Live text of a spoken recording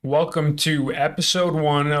Welcome to episode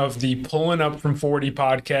 1 of the Pulling Up from 40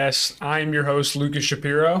 podcast. I'm your host, Lucas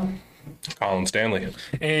Shapiro. Colin Stanley.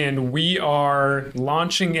 And we are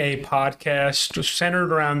launching a podcast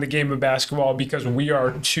centered around the game of basketball because we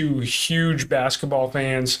are two huge basketball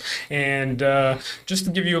fans. And just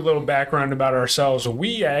to give you a little background about ourselves,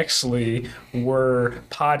 we actually were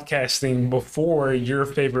podcasting before your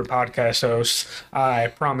favorite podcast host. I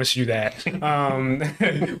promise you that.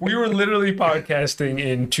 We were literally podcasting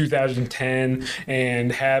in 2010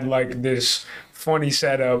 and had like this funny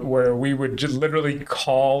setup where we would just literally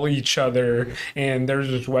call each other, and there's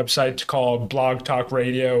this website called Blog Talk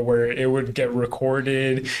Radio where it would get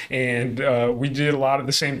recorded, and we did a lot of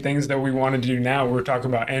the same things that we want to do now. We're talking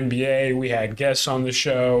about NBA. We had guests on the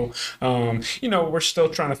show. We're still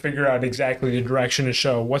trying to figure out exactly the direction of the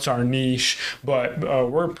show, what's our niche, but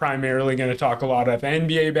we're primarily going to talk a lot of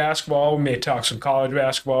NBA basketball. We may talk some college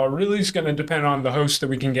basketball. Really, it's going to depend on the hosts that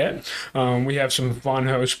we can get. We have some fun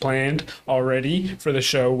hosts planned already for the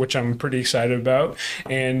show, which I'm pretty excited about.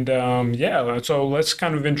 And so let's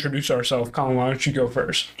kind of introduce ourselves. Colin, why don't you go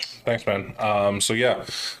first? Thanks, man. Colin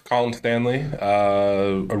Stanley,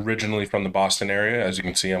 originally from the Boston area. As you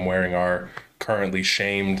can see, I'm wearing our currently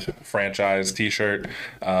shamed franchise t-shirt.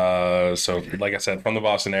 So like I said, from the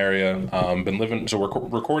Boston area, we're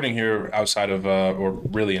recording here outside of, or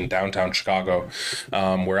really in downtown Chicago,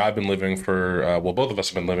 where I've been living for, both of us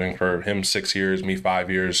have been living for him 6 years, me 5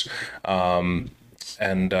 years.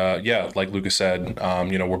 Like Lucas said,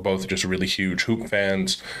 we're both just really huge hoop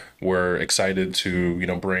fans. We're excited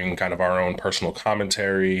to, bring kind of our own personal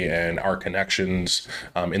commentary and our connections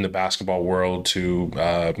in the basketball world to,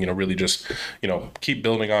 really just, keep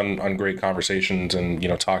building on great conversations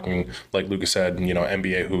and, talking, like Lucas said,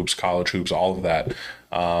 NBA hoops, college hoops, all of that.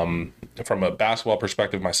 From a basketball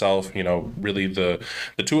perspective myself, really the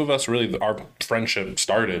two of us, really our friendship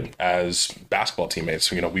started as basketball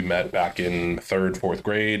teammates. We met back in 3rd, 4th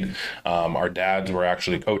grade. Our dads were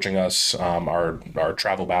actually coaching us, our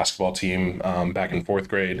travel basketball team back in 4th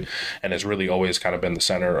grade, and has really always kind of been the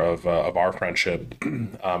center of our friendship,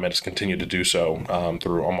 and has continued to do so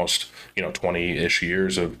through almost 20-ish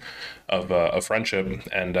years of friendship.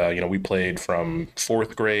 And we played from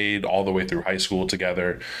 4th grade all the way through high school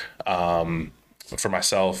together. For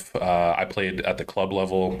myself, I played at the club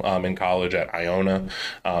level in college at Iona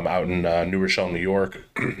out in New Rochelle, New York.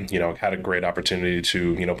 Had a great opportunity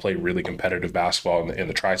to play really competitive basketball in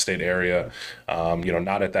the tri-state area.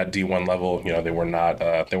 Not at that D1 level.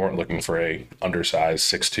 They weren't looking for a undersized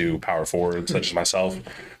 6'2" power forward such as myself.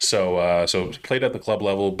 So played at the club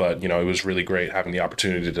level, but it was really great having the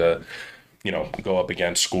opportunity to go up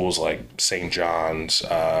against schools like St. John's,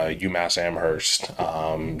 UMass Amherst,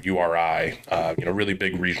 URI, really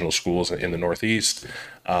big regional schools in the Northeast,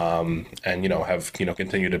 and have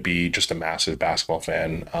continued to be just a massive basketball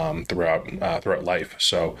fan throughout life.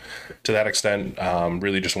 So to that extent,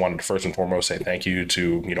 really just wanted to first and foremost say thank you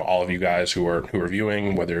to all of you guys who are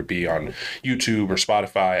viewing, whether it be on YouTube or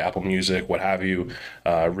Spotify, Apple Music, what have you.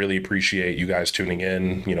 Really appreciate you guys tuning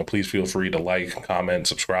in. Please feel free to like, comment,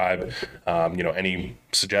 subscribe. Any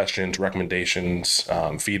suggestions, recommendations,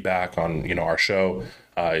 feedback on our show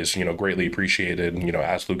is greatly appreciated.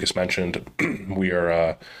 As Lucas mentioned, we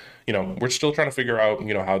are we're still trying to figure out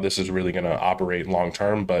how this is really going to operate long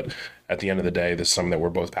term, but at the end of the day, this is something that we're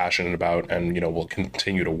both passionate about, and we'll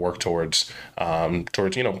continue to work towards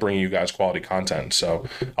bringing you guys quality content. So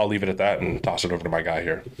I'll leave it at that and toss it over to my guy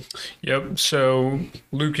here. Yep. So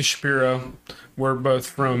Lucas Shapiro, we're both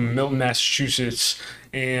from Milton, Massachusetts,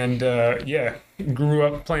 and grew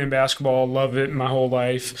up playing basketball, love it my whole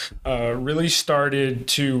life. Really started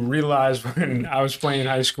to realize when I was playing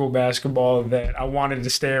high school basketball that I wanted to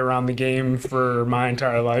stay around the game for my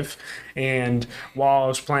entire life. And while I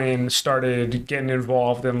was playing, started getting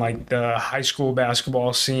involved in like the high school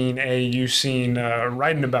basketball scene, AAU scene,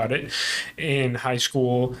 writing about it in high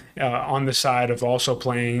school on the side of also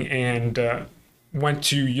playing, and went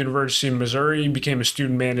to University of Missouri, became a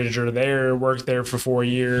student manager there, worked there for 4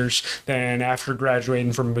 years. Then after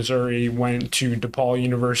graduating from Missouri, went to DePaul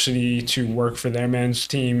University to work for their men's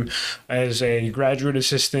team as a graduate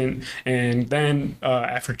assistant. And then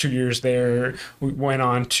after 2 years there, we went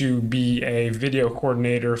on to be a video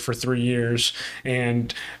coordinator for 3 years.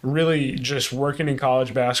 And really just working in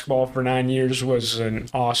college basketball for 9 years was an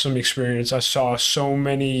awesome experience. I saw so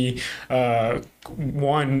many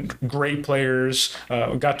great players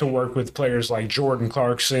players. Got to work with players like Jordan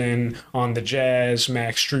Clarkson on the Jazz,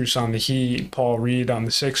 Max Strus on the Heat, Paul Reed on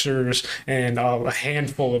the Sixers, and a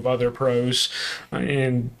handful of other pros.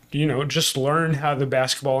 And just learn how the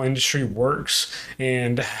basketball industry works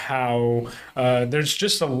and how there's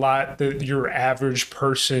just a lot that your average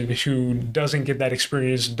person who doesn't get that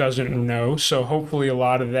experience doesn't know. So hopefully a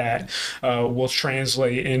lot of that will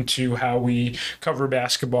translate into how we cover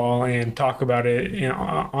basketball and talk about it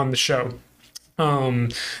on the show.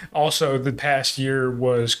 Also, the past year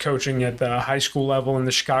was coaching at the high school level in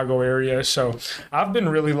the Chicago area, so I've been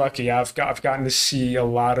really lucky. I've gotten to see a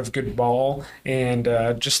lot of good ball, and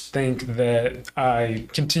just think that I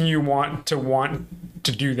continue want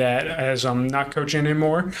to do that as I'm not coaching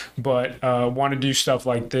anymore, but want to do stuff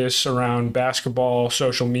like this around basketball,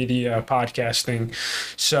 social media, podcasting.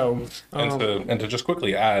 So and to just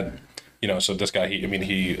quickly add, so this guy,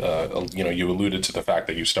 you alluded to the fact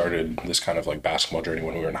that you started this kind of like basketball journey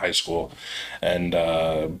when we were in high school, and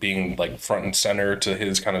being like front and center to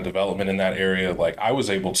his kind of development in that area. Like I was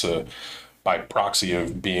able to, by proxy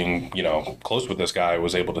of being, close with this guy,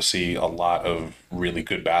 was able to see a lot of really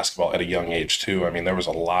good basketball at a young age too. I mean, there was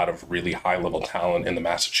a lot of really high level talent in the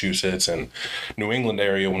Massachusetts and New England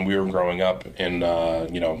area when we were growing up in,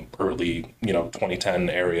 early, 2010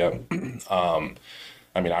 area.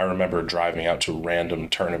 I remember driving out to random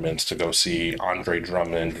tournaments to go see Andre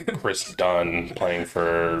Drummond, Chris Dunn playing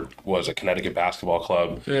for, a Connecticut Basketball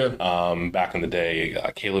Club. Yeah. Back in the day,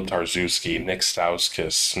 Caleb Tarczewski, Nick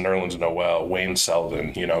Stauskas, Nerlens Noel, Wayne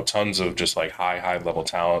Selden, tons of just like high level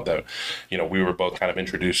talent that, we were both kind of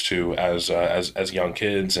introduced to as young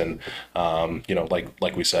kids. And,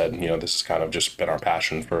 like we said, this has kind of just been our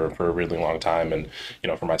passion for a really long time. And,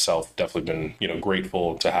 for myself, definitely been,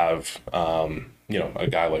 grateful to have, a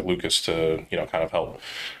guy like Lucas to, kind of help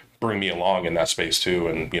bring me along in that space too,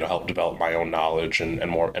 and, help develop my own knowledge and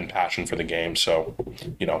more and passion for the game. So,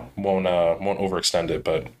 won't overextend it,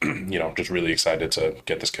 but, just really excited to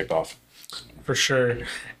get this kicked off. For sure.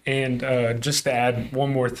 And just to add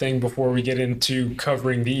one more thing before we get into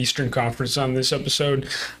covering the Eastern Conference on this episode.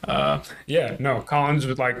 Colin's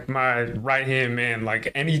was like my right-hand man.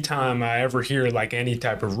 Like anytime I ever hear like any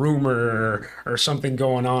type of rumor or something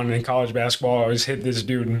going on in college basketball, I always hit this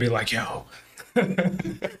dude and be like, yo,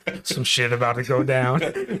 some shit about to go down.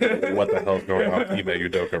 What the hell's going on with Ime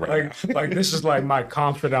Udoka right now? Like this is like my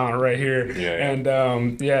confidant right here. Yeah.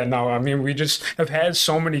 And we just have had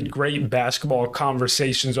so many great basketball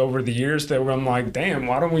conversations over the years that I'm like, damn,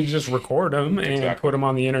 why don't we just record them and put them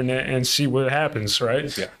on the internet and see what happens,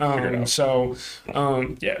 right? Yeah.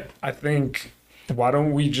 I think why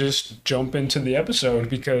don't we just jump into the episode,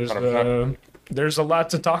 because there's a lot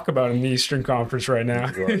to talk about in the Eastern Conference right now.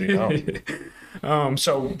 You already know.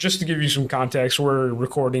 So just to give you some context, we're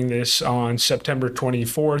recording this on September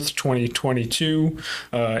 24th, 2022.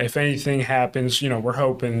 If anything happens, we're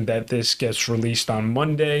hoping that this gets released on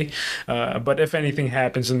Monday. But if anything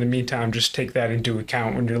happens in the meantime, just take that into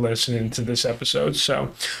account when you're listening to this episode.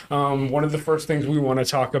 So one of the first things we want to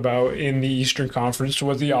talk about in the Eastern Conference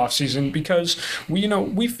was the offseason, because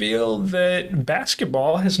we feel that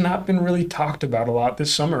basketball has not been really talked about a lot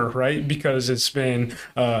this summer, right? Because it's been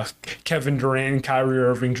Kevin Durant, Kyrie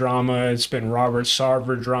Irving drama, it's been Robert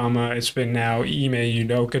Sarver drama, it's been now Ime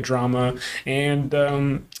Udoka drama, and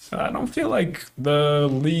I don't feel like the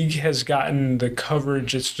league has gotten the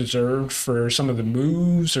coverage it's deserved for some of the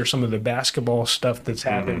moves or some of the basketball stuff that's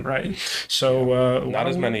happened, right? So not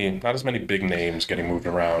as many big names getting moved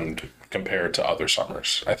around compared to other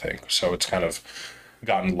summers, I think. So it's kind of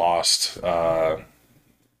gotten lost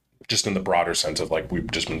just in the broader sense of like we've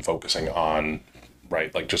just been focusing on,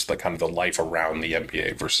 right, like just like kind of the life around the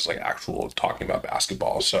NBA versus like actual talking about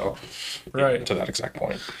basketball. So right, to that exact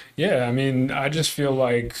point. Yeah, I just feel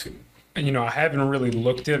like I haven't really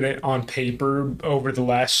looked at it on paper over the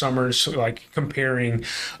last summers, like comparing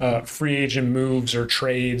free agent moves or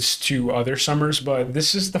trades to other summers, but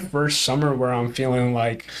this is the first summer where I'm feeling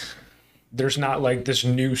like there's not like this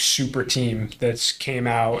new super team that's came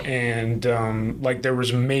out and like there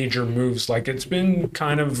was major moves. Like it's been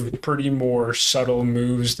kind of pretty more subtle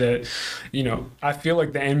moves that, I feel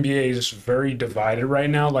like the NBA is very divided right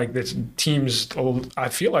now. Like this teams, I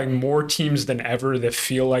feel like more teams than ever that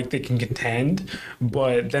feel like they can contend,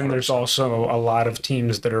 but then there's also a lot of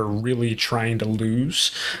teams that are really trying to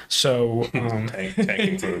lose. So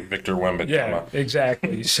tanking for Victor Wembanyama. Yeah,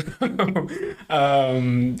 exactly. So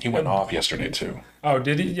he went off yesterday too. Oh,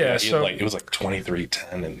 did he? Yeah. So it was like 23,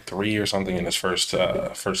 10, and 3 or something in his first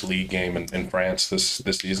league game in France this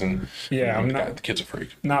season. Yeah, the kid's a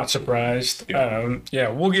freak. Not surprised. Yeah,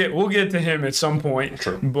 we'll get to him at some point.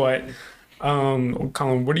 True. But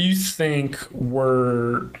Colin, what do you think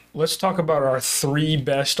let's talk about our three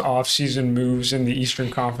best offseason moves in the Eastern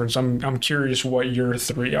Conference. I'm curious what your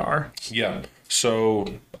three are. Yeah.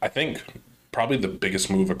 So I think probably the biggest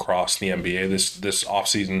move across the NBA this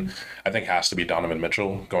offseason, I think, has to be Donovan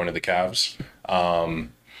Mitchell going to the Cavs.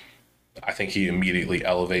 I think he immediately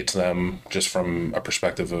elevates them just from a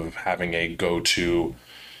perspective of having a go-to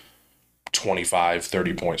 25,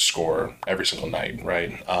 30-point scorer every single night,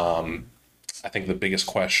 right? I think the biggest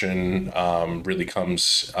question really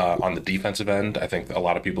comes on the defensive end. I think a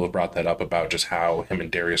lot of people have brought that up about just how him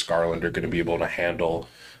and Darius Garland are going to be able to handle,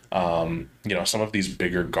 some of these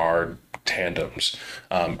bigger guard tandems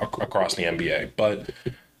across the NBA. But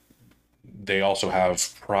they also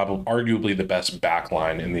have probably arguably the best back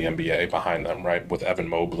line in the NBA behind them, right? With Evan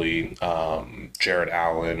Mobley, Jared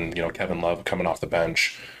Allen, Kevin Love coming off the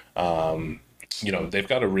bench. They've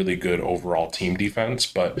got a really good overall team defense,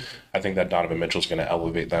 but I think that Donovan Mitchell's going to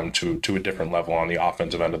elevate them to a different level on the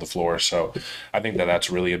offensive end of the floor. So I think that that's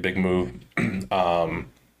really a big move.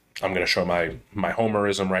 I'm going to show my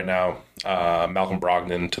homerism right now. Malcolm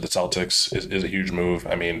Brogdon to the Celtics is a huge move.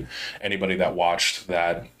 I mean, anybody that watched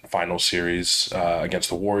that final series against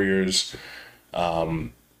the Warriors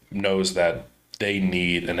knows that they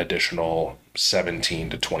need an additional 17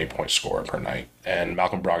 to 20 point scorer per night. And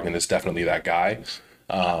Malcolm Brogdon is definitely that guy.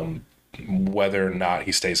 Whether or not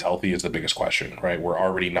he stays healthy is the biggest question, right? We're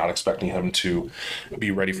already not expecting him to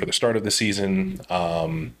be ready for the start of the season.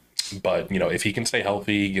 But, if he can stay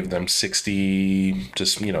healthy, give them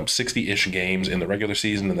 60-ish games in the regular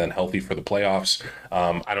season and then healthy for the playoffs,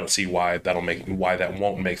 I don't see why that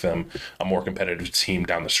won't make them a more competitive team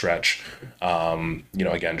down the stretch.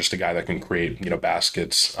 Again, just a guy that can create,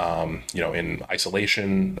 baskets, in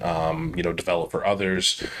isolation, develop for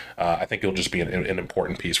others. I think he'll just be an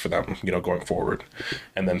important piece for them, going forward.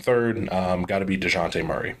 And then third, got to be DeJounte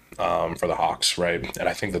Murray for the Hawks, right? And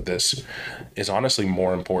I think that this is honestly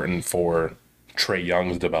more important for Trae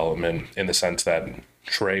Young's development in the sense that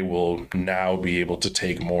Trae will now be able to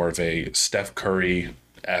take more of a Steph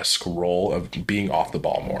Curry-esque role of being off the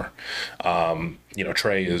ball more.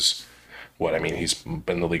 Trae is he's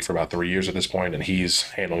been in the league for about 3 years at this point, and he's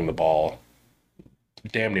handling the ball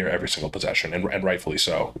damn near every single possession, and rightfully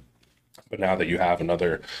so. But now that you have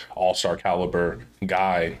another all-star caliber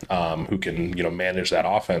guy who can, manage that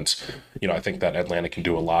offense, I think that Atlanta can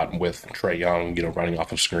do a lot with Trae Young, running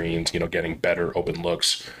off of screens, getting better open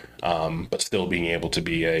looks, but still being able to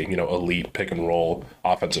be a, elite pick and roll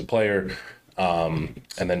offensive player. And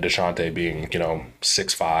then DeJounte being,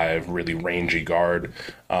 6'5", really rangy guard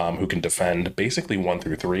who can defend basically 1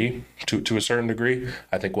 through 3 to a certain degree,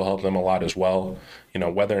 I think will help them a lot as well.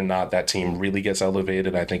 Whether or not that team really gets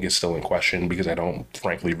elevated, I think is still in question because I don't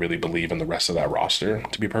frankly really believe in the rest of that roster,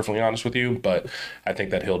 to be perfectly honest with you. But I think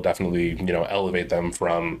that he'll definitely, elevate them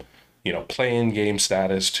from, playing game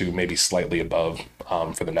status to maybe slightly above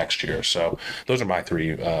for the next year. So those are my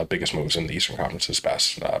three biggest moves in the Eastern Conference this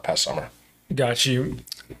past summer. Got you.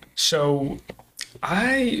 So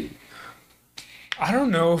I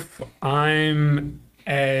don't know if I'm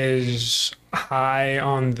as high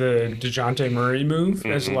on the DeJounte Murray move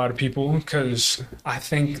as a lot of people, because I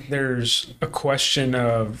think there's a question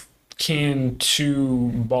of, can two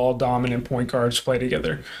ball dominant point guards play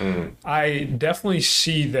together? I definitely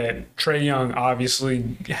see that Trae Young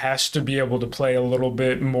obviously has to be able to play a little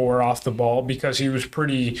bit more off the ball because he was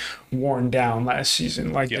pretty worn down last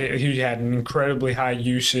season. He had an incredibly high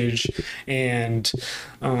usage, and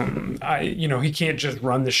he can't just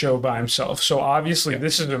run the show by himself. So obviously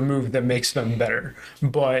this is a move that makes them better.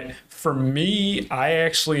 But for me, I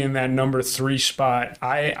actually, in that number 3 spot,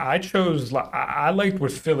 I liked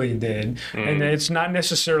what Philly did. And it's not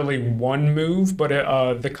necessarily one move,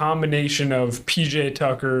 but the combination of PJ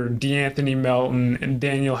Tucker, DeAnthony Melton, and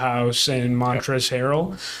Daniel House, and Montrezl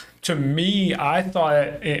Harrell. To me, I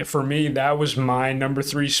thought, for me, that was my number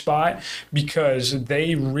 3 spot because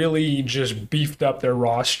they really just beefed up their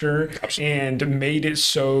roster and made it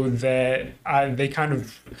so that they kind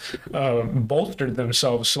of bolstered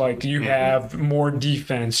themselves. Like, you have more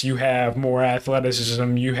defense, you have more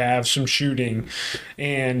athleticism, you have some shooting.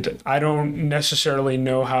 And I don't necessarily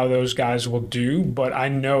know how those guys will do, but I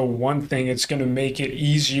know one thing, it's going to make it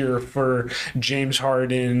easier for James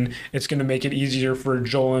Harden. It's going to make it easier for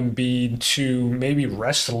Joel Embiid Embiid to maybe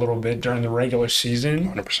rest a little bit during the regular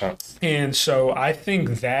season. 100%. And so I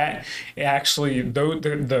think that actually, though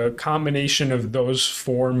the combination of those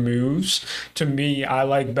four moves, to me, I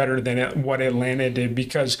like better than what Atlanta did,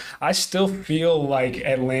 because I still feel like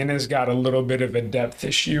Atlanta's got a little bit of a depth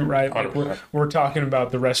issue, right? Like we're talking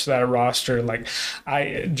about the rest of that roster. Like,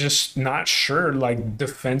 I just not sure, like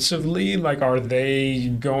defensively, like are they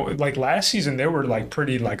going, like last season they were like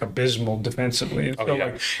pretty like abysmal defensively. And so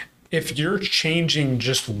like if you're changing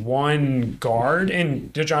just one guard,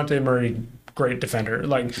 and DeJounte Murray, great defender,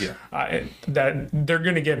 like that they're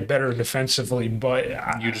going to get better defensively, but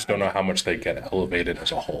you just don't know how much they get elevated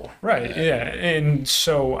as a whole. Right. Yeah. And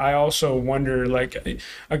so I also wonder, like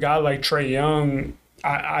a guy like Trae Young,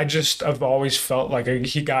 I just have always felt like a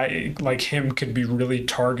guy like him could be really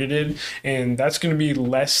targeted, and that's going to be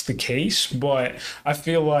less the case. But I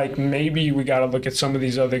feel like maybe we got to look at some of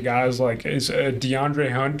these other guys, like is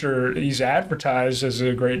DeAndre Hunter. He's advertised as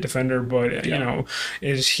a great defender, but you know,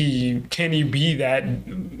 can he be that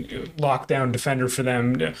lockdown defender for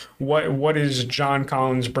them? What is John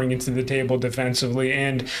Collins bringing to the table defensively,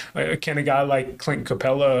 and can a guy like Clint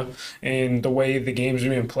Capella, and the way the game's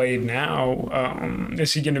being played now,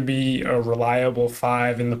 is he going to be a reliable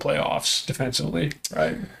 5 in the playoffs defensively?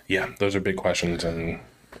 Right. Yeah, those are big questions, and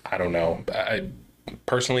I don't know.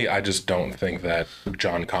 Personally, I just don't think that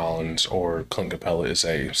John Collins or Clint Capella is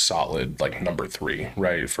a solid like number 3,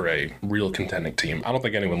 right, for a real contending team. I don't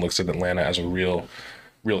think anyone looks at Atlanta as a real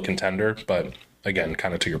contender, but again,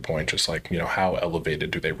 kind of to your point, just like, you know, how elevated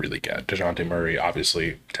do they really get? DeJounte Murray,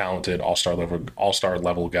 obviously talented, all-star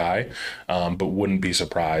level guy, but wouldn't be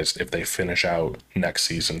surprised if they finish out next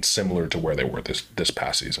season similar to where they were this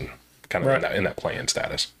past season, kind of in that play-in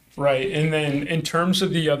status. Right. And then in terms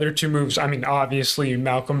of the other two moves, I mean, obviously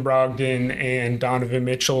Malcolm Brogdon and Donovan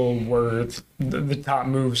Mitchell were the top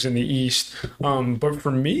moves in the East. But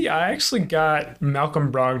for me, I actually got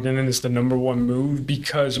Malcolm Brogdon as the number 1 move,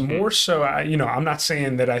 because more so, I'm not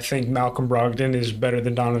saying that I think Malcolm Brogdon is better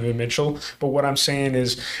than Donovan Mitchell, but what I'm saying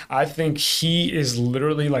is I think he is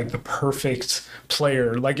literally like the perfect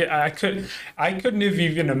player. Like I couldn't have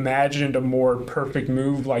even imagined a more perfect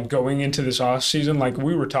move, like going into this offseason. Like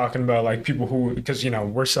we were talking about like people who, because, you know,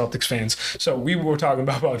 we're Celtics fans, so we were talking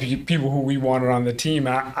about people who we wanted on the team.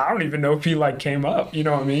 I don't even know if he like came up, you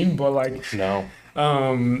know what I mean? But like, no.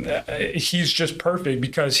 He's just perfect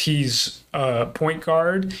because he's a point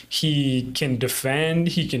guard. He can defend,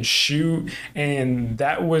 he can shoot, and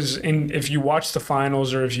that was if you watch the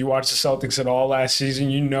finals or if you watch the Celtics at all last season,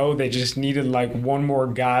 you know they just needed like one more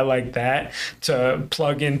guy like that to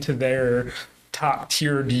plug into their top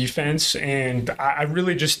tier defense. And I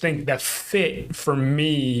really just think that fit for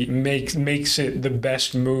me makes it the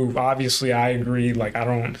best move. Obviously, I agree. Like, I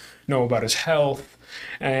don't know about his health.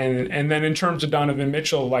 And then in terms of Donovan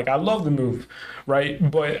Mitchell, like I love the move, right?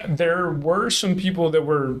 But there were some people that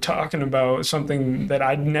were talking about something that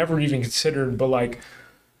I'd never even considered, but like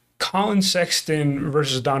Colin Sexton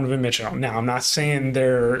versus Donovan Mitchell. Now, I'm not saying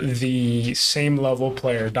they're the same level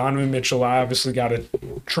player. Donovan Mitchell, I obviously got a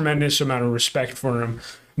tremendous amount of respect for him.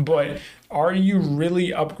 But are you really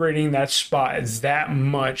upgrading that spot that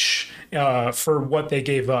much for what they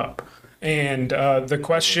gave up? And the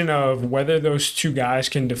question of whether those two guys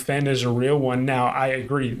can defend is a real one. Now, I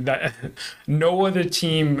agree that no other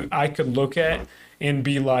team I could look at and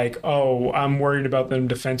be like, oh, I'm worried about them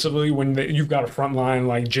defensively when you've got a front line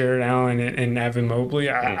like Jared Allen and Evan Mobley.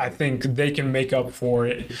 I think they can make up for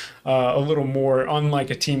it a little more,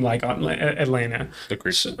 unlike a team like Atlanta.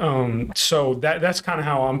 Agreed. So that's kind of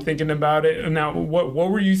how I'm thinking about it. Now, what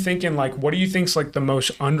were you thinking? Like, what do you think's like the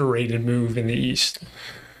most underrated move in the East?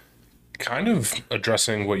 Kind of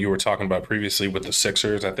addressing what you were talking about previously with the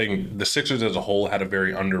Sixers. I think the Sixers as a whole had a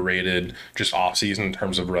very underrated just offseason in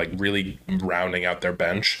terms of like really rounding out their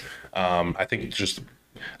bench. I think just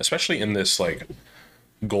especially in this like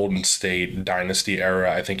Golden State dynasty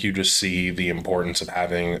era, I think you just see the importance of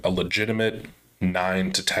having a legitimate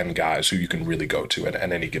 9 to 10 guys who you can really go to at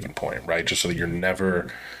any given point, right? Just so that you're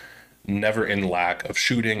never in lack of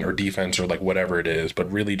shooting or defense or like whatever it is,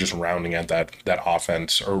 but really just rounding out that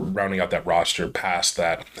offense or rounding out that roster past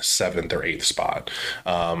that 7th or 8th spot.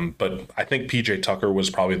 But I think PJ Tucker was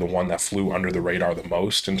probably the one that flew under the radar the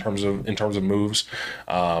most in terms of moves.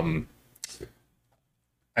 I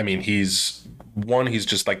mean, he's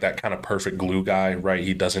just like that kind of perfect glue guy, right?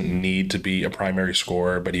 He doesn't need to be a primary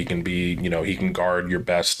scorer, but he can be, you know, he can guard your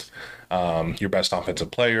best offensive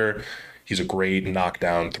player. He's a great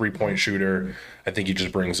knockdown 3-point shooter. I think he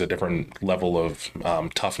just brings a different level of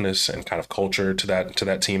toughness and kind of culture to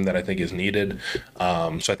that team that I think is needed.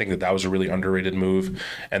 So I think that was a really underrated move.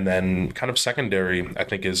 And then kind of secondary, I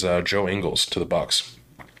think, is Joe Ingles to the Bucks.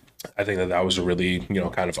 I think that was a really,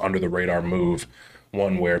 kind of under the radar move.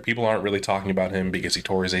 One where people aren't really talking about him because he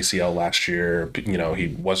tore his ACL last year.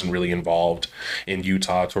 He wasn't really involved in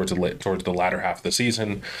Utah towards the latter half of the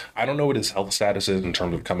season. I don't know what his health status is in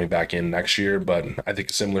terms of coming back in next year, but I think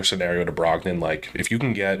a similar scenario to Brogdon. Like, if you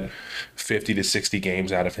can get 50 to 60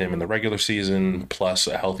 games out of him in the regular season plus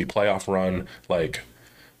a healthy playoff run, like,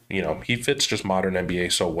 he fits just modern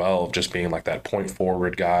NBA so well, just being like that point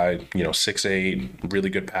forward guy, 6'8", really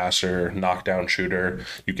good passer, knockdown shooter.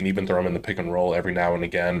 You can even throw him in the pick and roll every now and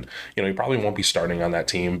again. He probably won't be starting on that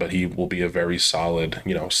team, but he will be a very solid,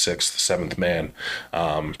 sixth, seventh man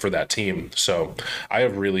for that team. So I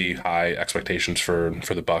have really high expectations for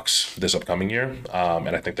the Bucks this upcoming year. And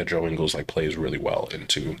I think that Joe Ingles plays really well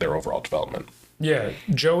into their overall development. Yeah,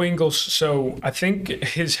 Joe Ingles. So I think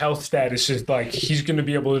his health status is he's going to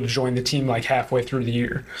be able to join the team halfway through the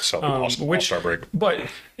year. So all-star break. But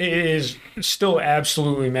it is still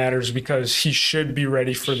absolutely matters because he should be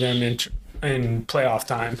ready for them in playoff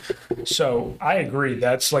time. So I agree.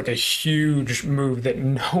 That's a huge move that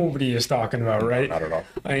nobody is talking about, right? No, not at all.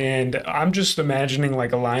 And I'm just imagining a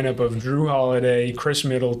lineup of Drew Holiday, Chris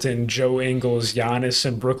Middleton, Joe Ingles, Giannis,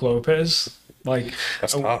 and Brook Lopez.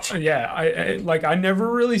 That's tough. Yeah, I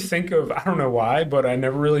never really think of, I don't know why, but I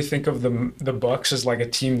never really think of the Bucks as a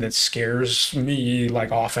team that scares me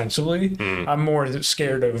offensively. I'm more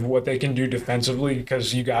scared of what they can do defensively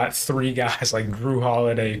because you got three guys like Drew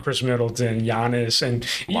Holiday, Chris Middleton, Giannis, and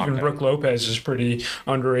even Brook Lopez is pretty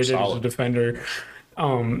underrated as a defender.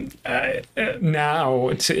 Now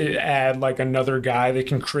to add another guy that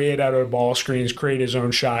can create out of ball screens, create his own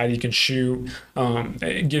shot, he can shoot.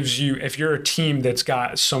 It gives you, if you're a team that's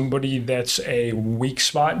got somebody that's a weak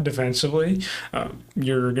spot defensively,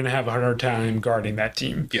 you're gonna have a hard time guarding that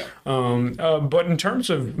team. Yeah. But in terms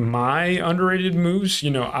of my underrated moves,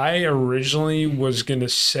 I originally was gonna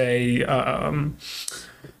say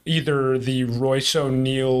either the Royce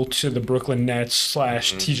O'Neal to the Brooklyn Nets /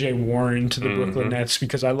 TJ Warren to the Brooklyn Nets,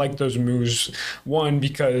 because I like those moves. One,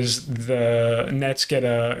 because the Nets get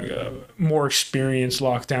a more experienced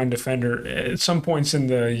lockdown defender. At some points in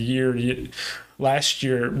the year, last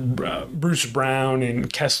year, Bruce Brown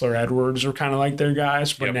and Kessler Edwards were kind of like their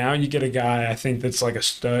guys, but now you get a guy I think that's a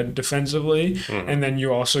stud defensively, and then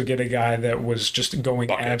you also get a guy that was just going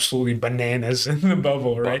absolutely bananas in the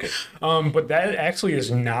bubble, right? But that actually is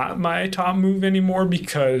not my top move anymore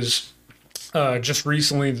because just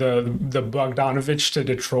recently the Bogdanovich to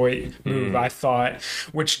Detroit move, I thought,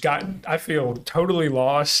 which I feel totally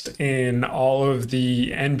lost in all of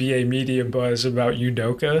the NBA media buzz about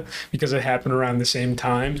Udoka because it happened around the same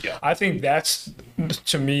time. Yeah. I think that's,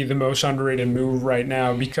 to me, the most underrated move right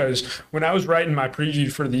now, because when I was writing my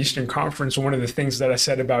preview for the Eastern Conference, one of the things that I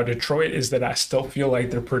said about Detroit is that I still feel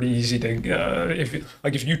like they're pretty easy to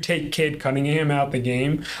if you take Cade Cunningham out the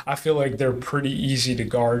game, I feel like they're pretty easy to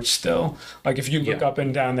guard still. If you look up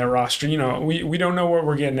and down their roster, we don't know what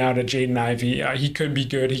we're getting out of Jaden Ivey. He could be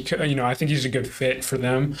good. He could, I think he's a good fit for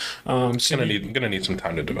them. Gonna need some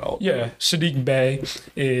time to develop. Yeah, Saddiq Bey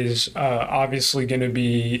is obviously going to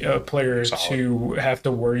be a player to have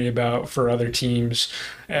to worry about for other teams.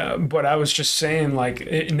 But I was just saying,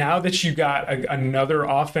 now that you got another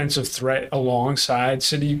offensive threat alongside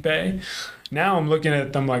Saddiq Bey, now I'm looking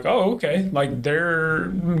at them oh, okay, they're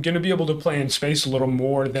going to be able to play in space a little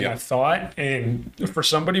more than I thought. And for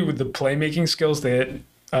somebody with the playmaking skills that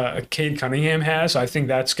Cade Cunningham has, I think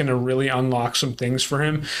that's going to really unlock some things for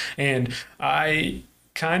him. And I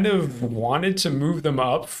kind of wanted to move them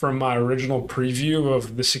up from my original preview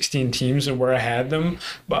of the 16 teams and where I had them,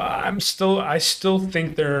 but I still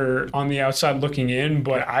think they're on the outside looking in,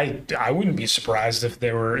 but I wouldn't be surprised if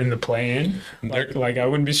they were in the play-in. I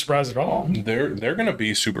wouldn't be surprised at all. They're going to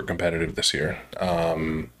be super competitive this year.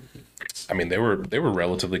 They were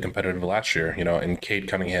relatively competitive last year, and Cade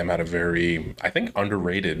Cunningham had a very, I think,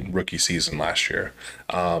 underrated rookie season last year.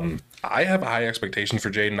 I have high expectations for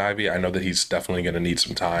Jaden Ivey. I know that he's definitely going to need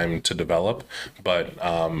some time to develop, but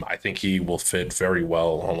I think he will fit very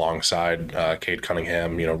well alongside Cade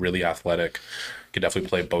Cunningham, really athletic. Could definitely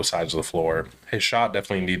play both sides of the floor. His shot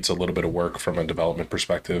definitely needs a little bit of work from a development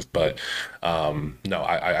perspective, but no,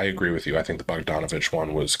 I agree with you. I think the Bogdanovich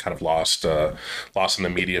one was kind of lost in the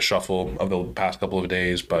media shuffle of the past couple of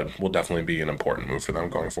days, but will definitely be an important move for them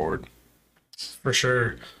going forward. For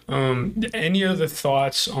sure. Any other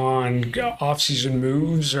thoughts on offseason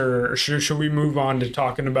moves, or should we move on to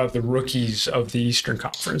talking about the rookies of the Eastern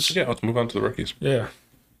Conference? Yeah, let's move on to the rookies. Yeah.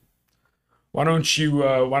 Why don't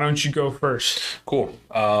you go first? Cool.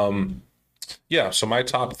 Yeah, so my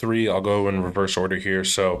top three, I'll go in reverse order here.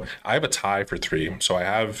 So I have a tie for three. So I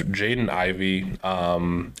have Jaden Ivey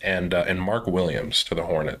and Mark Williams to the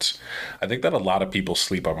Hornets. I think that a lot of people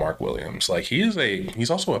sleep on Mark Williams. Like he's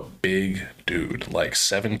also a big dude, like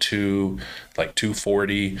 7'2", like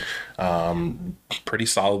 240, pretty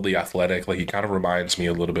solidly athletic. Like he kind of reminds me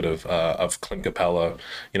a little bit of Clint Capella.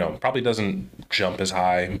 You know, probably doesn't jump as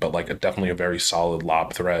high, but like definitely a very solid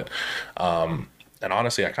lob threat. And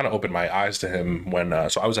honestly, I kind of opened my eyes to him when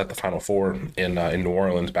so I was at the Final Four in New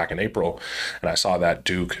Orleans back in April, and I saw that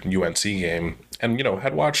Duke UNC game, and you know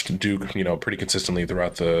had watched Duke pretty consistently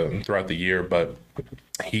throughout the year, but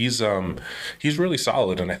he's really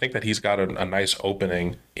solid, and I think that he's got a nice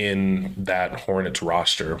opening in that Hornets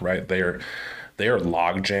roster. Right, they are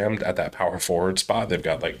log jammed at that power forward spot. They've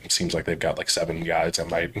got seems like they've got like 7 guys that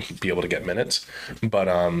might be able to get minutes, but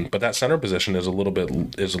that center position is a little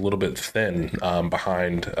bit thin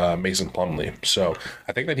behind Mason Plumlee. So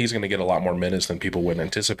I think that he's going to get a lot more minutes than people would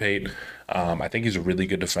anticipate. I think he's a really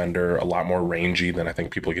good defender, a lot more rangy than I think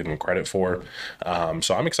people give him credit for.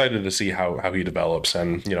 So I'm excited to see how he develops,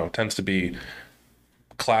 and tends to be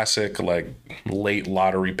classic like late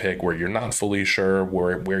lottery pick where you're not fully sure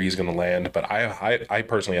where he's going to land, but I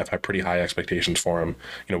personally have had pretty high expectations for him.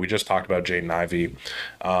 We just talked about Jaden Ivey,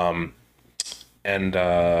 and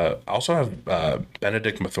I also have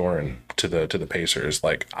Benedict Mathurin to the Pacers.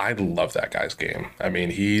 Like I love that guy's game. I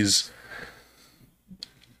mean, he's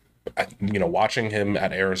watching him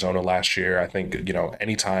at Arizona last year, I think,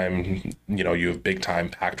 anytime, you have big time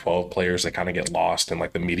Pac-12 players that kind of get lost in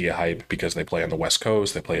like the media hype because they play on the West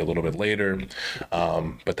Coast, they play a little bit later.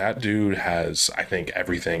 But that dude has, I think,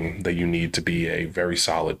 everything that you need to be a very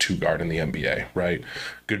solid 2 guard in the NBA, right?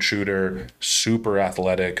 Good shooter, super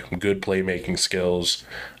athletic, good playmaking skills.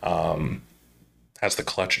 Has the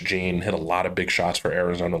clutch gene, hit a lot of big shots for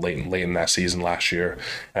Arizona late in that season last year.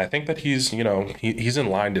 And I think that he's in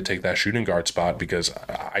line to take that shooting guard spot because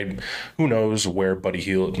who knows where Buddy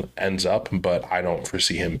Hield ends up, but I don't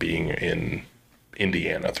foresee him being in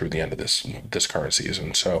Indiana through the end of this current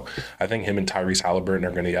season. So I think him and Tyrese Halliburton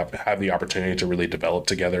are going to have the opportunity to really develop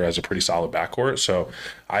together as a pretty solid backcourt. So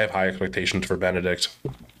I have high expectations for Benedict.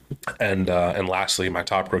 And lastly, my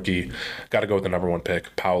top rookie, got to go with the number 1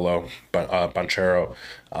 pick, Paolo Banchero.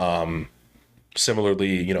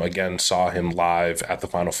 Similarly, again, saw him live at the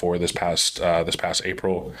Final Four this past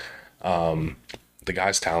April. The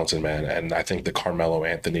guy's talented, man, and I think the Carmelo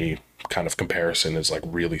Anthony kind of comparison is like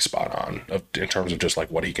really spot on in terms of just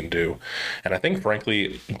like what he can do. And I think,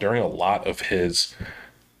 frankly, during a lot of his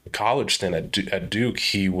college stint at Duke,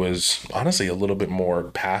 he was honestly a little bit more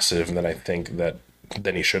passive than I think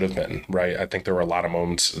than he should have been, right? I think there were a lot of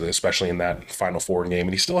moments, especially in that Final Four game,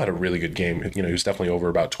 and he still had a really good game. He was definitely over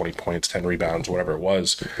about 20 points, 10 rebounds, whatever it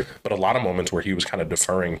was. But a lot of moments where he was kind of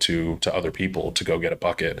deferring to other people to go get a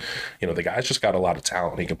bucket. The guy's just got a lot of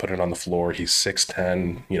talent. He can put it on the floor. He's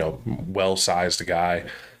 6'10", well-sized guy.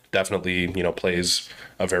 Definitely, plays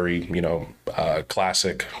a very,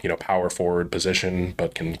 classic, power forward position,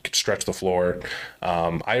 but can stretch the floor.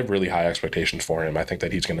 I have really high expectations for him. I think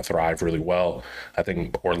that he's going to thrive really well. I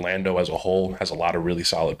think Orlando as a whole has a lot of really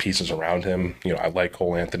solid pieces around him. I like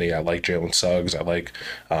Cole Anthony. I like Jalen Suggs. I like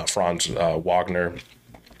Franz Wagner.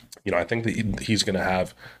 I think that he's going to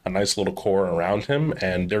have a nice little core around him,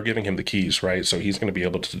 and they're giving him the keys, right? So he's going to be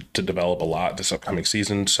able to develop a lot this upcoming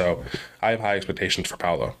season. So I have high expectations for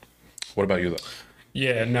Paolo. What about you, though?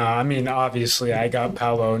 Yeah, no, I mean, obviously, I got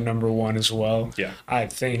Paolo number 1 as well. Yeah. I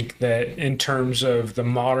think that in terms of the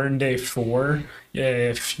modern day 4,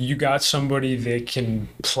 if you got somebody that can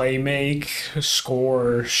play make,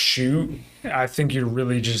 score, shoot, I think you're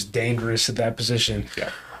really just dangerous at that position.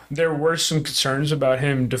 Yeah. There were some concerns about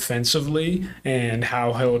him defensively and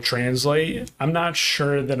how he'll translate. I'm not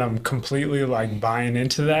sure that I'm completely buying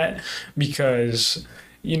into that because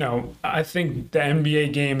I think the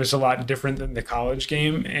NBA game is a lot different than the college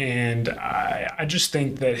game, and I just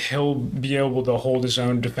think that he'll be able to hold his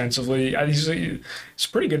own defensively. He's a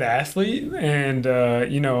pretty good athlete, and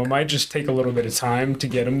it might just take a little bit of time to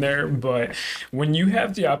get him there. But when you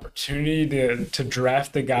have the opportunity to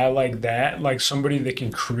draft a guy like that, like somebody that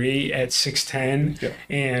can create at 6'10", yeah,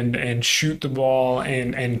 and shoot the ball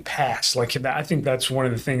and pass, I think that's one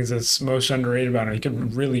of the things that's most underrated about him. He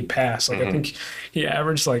can really pass. I think he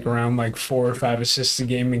averaged around 4 or 5 assists a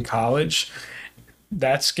game in college.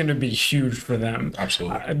 that's going to be huge for them.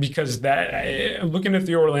 Absolutely. Because looking at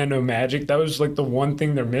the Orlando Magic, that was like the one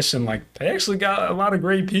thing they're missing. Like they actually got a lot of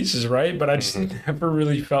great pieces, right? But I just never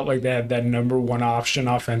really felt like they had that number one option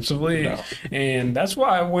offensively. No. And that's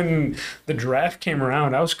why when the draft came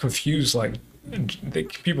around, I was confused. Like,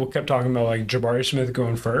 people kept talking about like Jabari Smith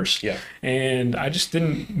going first. Yeah. And I just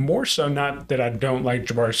didn't, more so not that I don't like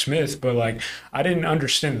Jabari Smith, but like I didn't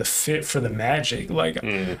understand the fit for the Magic. Like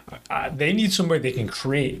they need somebody they can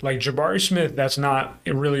create. Like Jabari Smith, that's not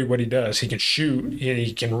really what he does. He can shoot,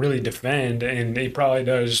 he can really defend, and he probably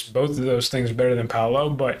does both of those things better than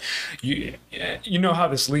Paolo. But you know how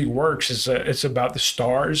this league works. It's about the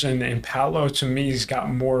stars, and Paolo to me has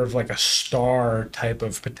got more of like a star type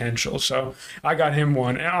of potential. So I got him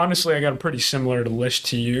one. And honestly, I got a pretty similar list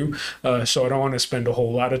to you, so I don't want to spend a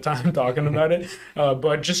whole lot of time talking about it.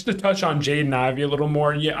 But just to touch on Jaden Ivey a little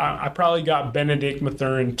more, yeah, I probably got Benedict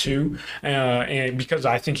Mathurin too, and because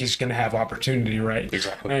I think he's going to have opportunity, right?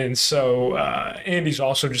 Exactly. And so, and he's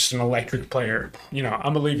also just an electric player. You know,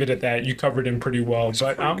 I'm gonna leave it at that. You covered him pretty well,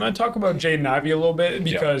 but I'm gonna talk about Jaden Ivey a little bit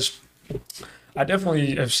because. Yeah. I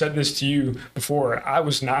definitely have said this to you before. I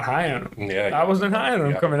was not high on him. Yeah, I wasn't high on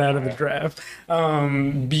him coming out of the draft.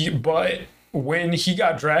 But when he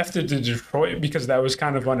got drafted to Detroit, because that was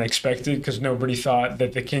kind of unexpected, because nobody thought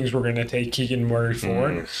that the Kings were going to take Keegan Murray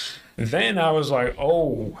forward. Then I was like,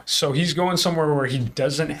 oh, so he's going somewhere where he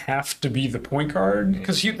doesn't have to be the point guard,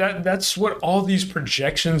 because that's what all these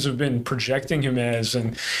projections have been projecting him as.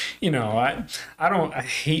 And you know, I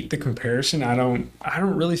hate the comparison. I don't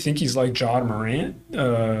really think he's like Ja Morant.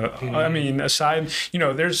 I mean, aside, you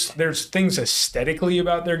know, there's things aesthetically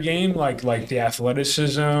about their game, like the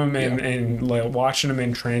athleticism and like watching him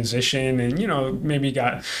in transition, and you know, maybe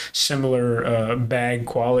got similar bag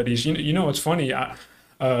qualities. You know, it's funny.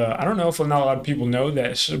 I don't know if not a lot of people know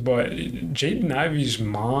this, but Jaden Ivey's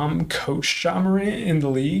mom coached Ja Morant in the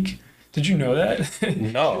league. Did you know that?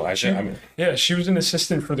 No, yeah, she was an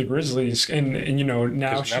assistant for the Grizzlies, and you know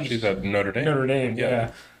now she's at Notre Dame. Notre Dame,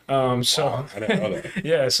 yeah. So wow, I didn't know that.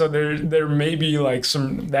 Yeah, so there may be like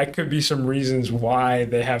that could be some reasons why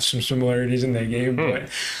they have some similarities in their game, but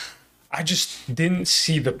I just didn't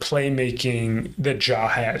see the playmaking that Ja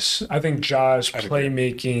has. I think Ja's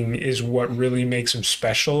playmaking is what really makes him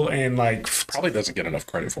special, and like probably doesn't get enough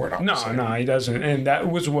credit for it. Honestly. No, he doesn't. And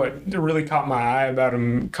that was what really caught my eye about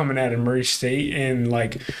him coming out of Murray State. And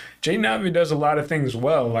like Jaden Ivey does a lot of things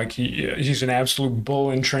well. Like he's an absolute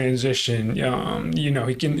bull in transition. You know,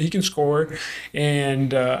 he can score,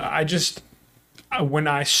 and when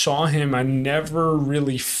I saw him, I never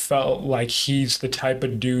really felt like he's the type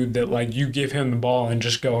of dude that like you give him the ball and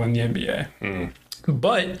just go in the NBA.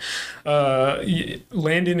 But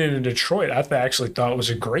landing in Detroit, I actually thought was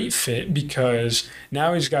a great fit, because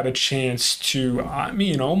now he's got a chance to, I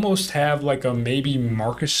mean, almost have like a maybe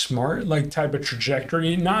Marcus Smart like type of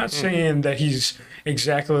trajectory. Not saying that he's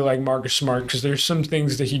exactly like Marcus Smart, because there's some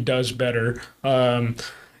things that he does better.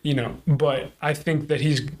 You know, but I think that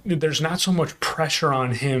there's not so much pressure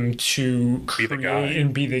on him to create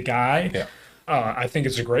and be the guy. Yeah. I think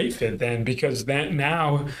it's a great fit then, because then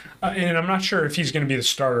now, and I'm not sure if he's going to be the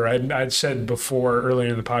starter. I'd said before earlier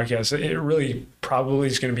in the podcast, it really probably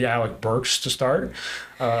is going to be Alec Burks to start,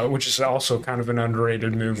 which is also kind of an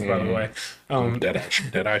underrated move, by the way.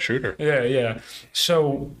 Dead-eye shooter. Yeah.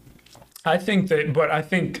 So I think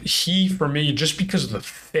he, for me, just because of the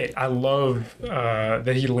fit, I love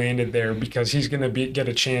that he landed there, because he's going to get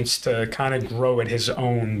a chance to kind of grow at his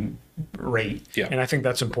own rate. Yeah. And I think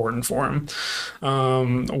that's important for him.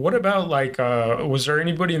 What about was there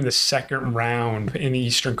anybody in the second round in the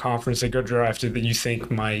Eastern Conference that got drafted that you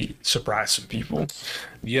think might surprise some people?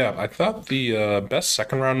 Yeah, I thought the best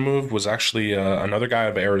second round move was actually another guy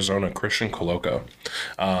out of Arizona, Christian Koloko,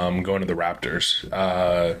 going to the Raptors.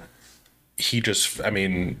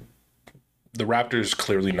 The Raptors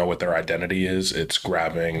clearly know what their identity is. It's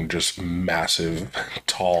grabbing just massive,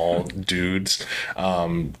 tall dudes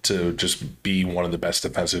to just be one of the best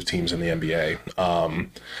defensive teams in the NBA.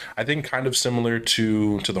 I think kind of similar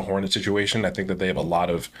to the Hornet situation. I think that they have a lot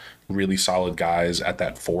of really solid guys at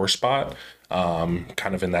that 4 spot,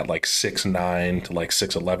 kind of in that like 6'9" to like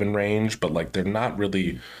 6'11" range, but like they're not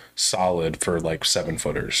really solid for like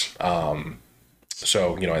 7-footers.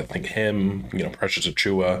 So, you know, I think him, you know, Precious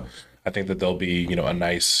Achiuwa, I think that they'll be, you know, a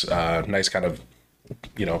nice kind of,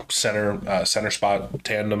 you know, center spot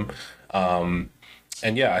tandem. And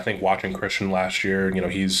yeah, I think watching Christian last year, you know,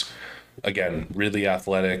 he's Again, really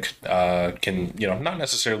athletic, can, not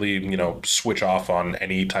necessarily, switch off on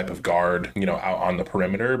any type of guard, out on the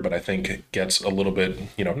perimeter, but I think gets a little bit,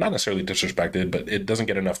 not necessarily disrespected, but it doesn't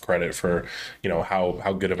get enough credit for,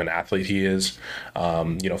 how good of an athlete he is.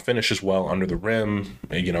 Finishes well under the rim,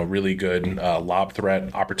 really good lob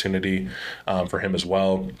threat opportunity for him as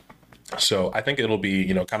well. So I think it'll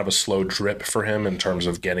be, kind of a slow drip for him in terms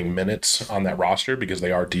of getting minutes on that roster because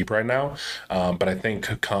they are deep right now. But I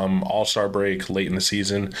think come All-Star break late in the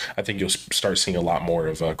season, I think you'll start seeing a lot more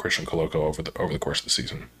of Christian Koloko over the course of the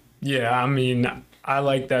season. Yeah, I mean, I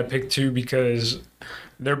like that pick too because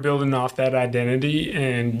they're building off that identity,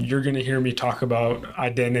 and you're going to hear me talk about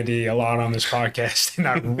identity a lot on this podcast, and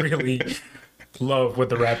I really love what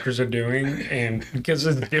the Raptors are doing, and because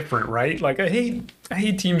it's different, right? Like I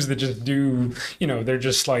hate teams that just do, they're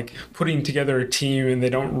just like putting together a team and they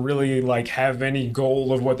don't really like have any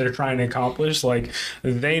goal of what they're trying to accomplish. Like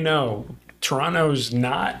they know Toronto's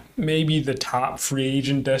not maybe the top free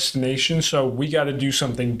agent destination, so we got to do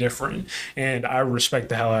something different, and I respect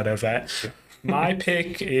the hell out of that. My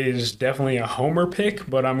pick is definitely a homer pick,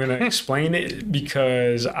 but I'm going to explain it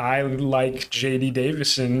because I like J.D.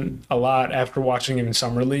 Davison a lot after watching him in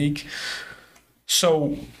Summer League.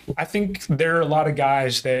 So I think there are a lot of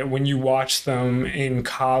guys that when you watch them in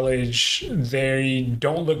college, they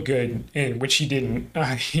don't look good, and which he didn't.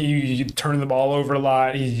 He turned the ball over a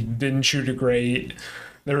lot. He didn't shoot it great.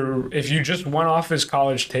 If you just went off his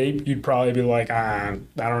college tape, you'd probably be like, I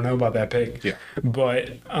don't know about that pick. Yeah.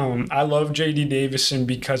 But I love J.D. Davison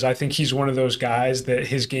because I think he's one of those guys that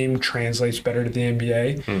his game translates better to the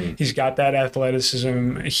NBA. Mm-hmm. He's got that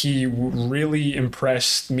athleticism. He really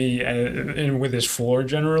impressed me with his floor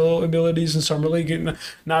general abilities in Summer League.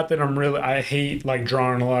 Not that I hate like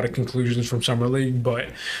drawing a lot of conclusions from Summer League,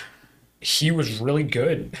 but he was really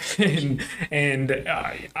good. and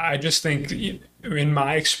I just think in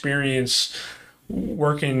my experience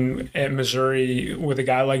working at Missouri with a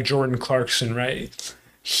guy like Jordan Clarkson, right?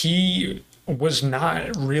 He was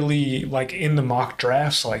not really like in the mock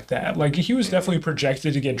drafts like that. Like he was definitely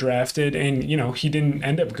projected to get drafted, and he didn't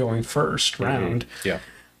end up going first round. Mm-hmm. Yeah.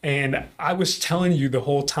 And I was telling you the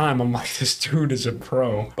whole time, I'm like, this dude is a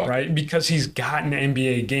pro, bucket. Right? Because he's got an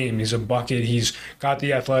NBA game. He's a bucket. He's got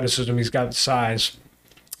the athleticism. He's got the size.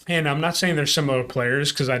 And I'm not saying they're similar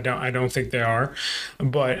players because I don't think they are,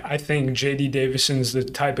 but I think J.D. Davison's the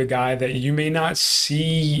type of guy that you may not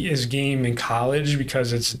see his game in college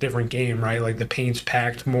because it's a different game, right? Like the paint's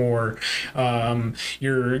packed more,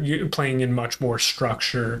 you're playing in much more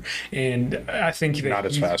structure, and I think that not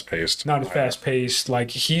as fast paced. Not as fast paced.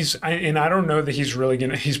 Like I don't know that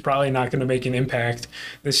he's probably not gonna make an impact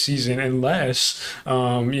this season unless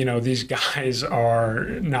these guys are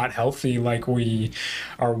not healthy like we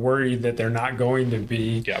are worried that they're not going to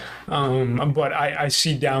be. Yeah. But I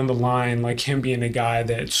see down the line like him being a guy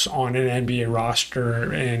that's on an NBA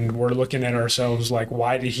roster, and we're looking at ourselves like,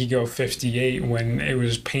 why did he go 58 when it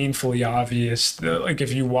was painfully obvious that, like,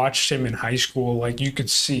 if you watched him in high school, like you could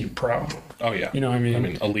see pro. Oh yeah. You know what I mean? I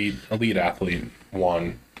mean, elite athlete,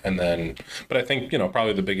 one. And then, but I think,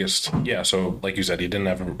 probably the biggest, so like you said, he didn't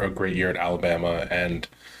have a great year at Alabama, and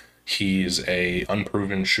he's a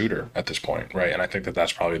unproven shooter at this point, right? And I think that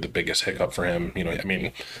that's probably the biggest hiccup for him. I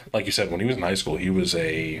mean, like you said, when he was in high school,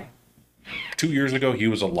 2 years ago, he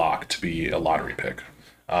was a lock to be a lottery pick.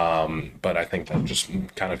 But I think that just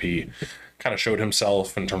he showed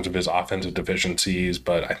himself in terms of his offensive deficiencies.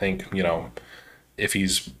 But I think, if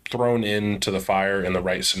he's thrown into the fire in the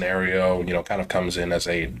right scenario, kind of comes in as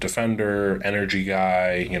a defender, energy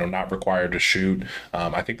guy, not required to shoot,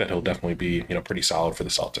 I think that he'll definitely be, pretty solid for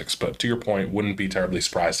the Celtics. But to your point, wouldn't be terribly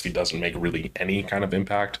surprised if he doesn't make really any kind of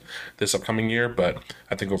impact this upcoming year. But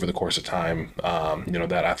I think over the course of time,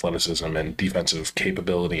 that athleticism and defensive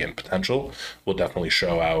capability and potential will definitely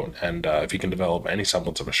show out. And if he can develop any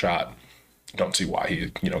semblance of a shot, don't see why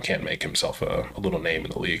he, can't make himself a little name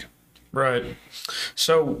in the league. Right.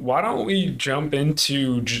 So why don't we jump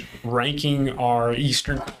into ranking our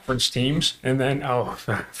Eastern Conference teams, and then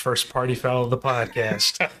first party foul of the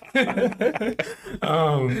podcast.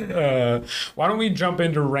 Why don't we jump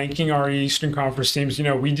into ranking our Eastern Conference teams?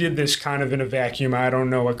 We did this kind of in a vacuum. I don't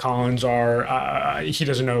know what Colin's are. He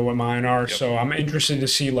doesn't know what mine are. Yep. So I'm interested to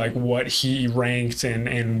see like what he ranked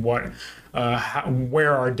and what.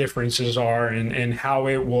 Where our differences are and how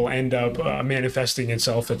it will end up manifesting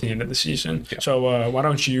itself at the end of the season. Yeah. So why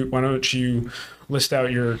don't you list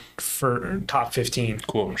out your top 15?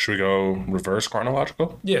 Cool. Should we go reverse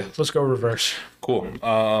chronological? Yeah, let's go reverse. Cool.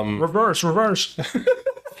 Reverse.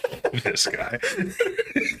 This guy.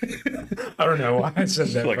 I don't know why I said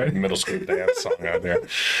that. Like a but middle school dance song out there.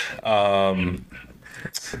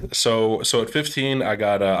 So at 15, I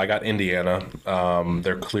got Indiana.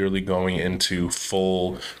 They're clearly going into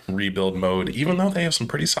full rebuild mode, even though they have some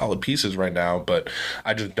pretty solid pieces right now. But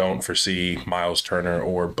I just don't foresee Miles Turner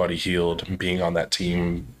or Buddy Hield being on that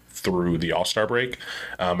team through the All-Star break,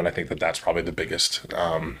 and I think that's probably the biggest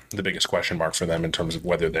question mark for them in terms of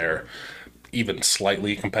whether they're even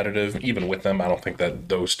slightly competitive. Even with them, I don't think that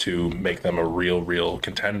those two make them a real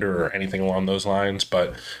contender or anything along those lines.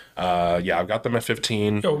 But yeah, I've got them at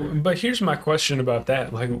 15. Yo, but here's my question about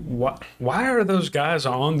that. Like, why are those guys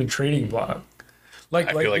on the trading block? I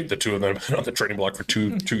feel like the two of them have been on the trading block for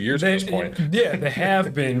two years at this point. Yeah, they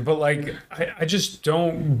have been. But like, I just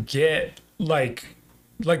don't get like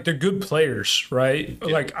they're good players, right?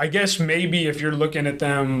 Yeah. Like, I guess maybe if you're looking at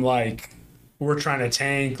them like we're trying to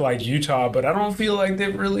tank like Utah, but I don't feel like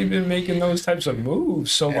they've really been making those types of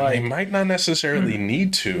moves. So they might not necessarily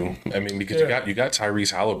need to. I mean, because you got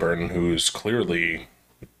Tyrese Halliburton, who's clearly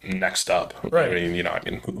next up. Right. I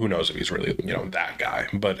mean, who knows if he's really, that guy.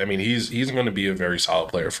 But I mean, he's going to be a very solid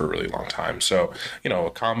player for a really long time. So, a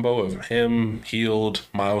combo of him, Hield,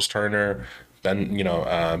 Miles Turner, Ben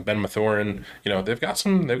Mathurin, they've got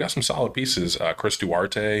some solid pieces. Chris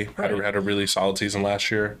Duarte had a really solid season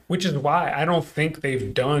last year. Which is why I don't think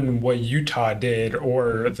they've done what Utah did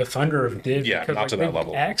or the Thunder did. Yeah, because, not to that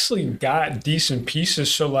level. Actually got decent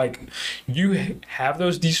pieces. So like you have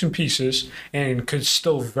those decent pieces and could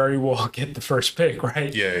still very well get the first pick,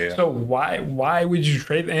 right? Yeah. So why would you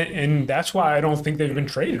trade? And that's why I don't think they've been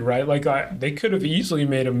traded, right? Like they could have easily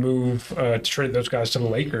made a move to trade those guys to the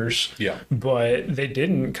Lakers. Yeah. But they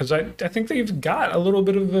didn't because I think they've got a little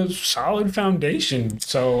bit of a solid foundation.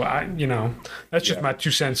 So that's just my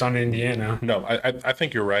 2 cents on Indiana. No, I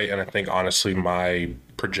think you're right, and I think honestly my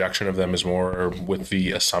projection of them is more with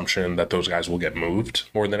the assumption that those guys will get moved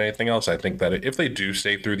more than anything else. I think that if they do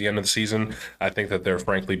stay through the end of the season, I think that they're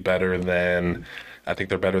frankly better than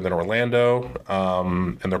Orlando,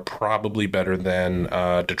 and they're probably better than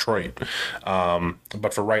Detroit.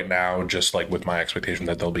 But for right now, just like with my expectation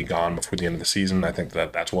that they'll be gone before the end of the season, I think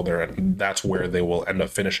that's where they will end up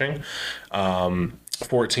finishing.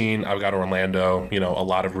 14, I've got Orlando, a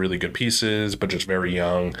lot of really good pieces, but just very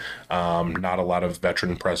young. Not a lot of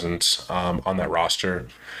veteran presence on that roster.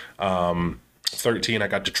 13, I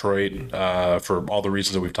got Detroit for all the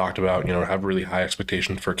reasons that we've talked about. Have really high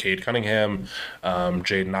expectations for Cade Cunningham.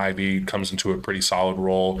 Jaden Ivey comes into a pretty solid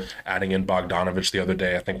role. Adding in Bogdanovich the other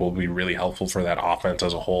day, I think will be really helpful for that offense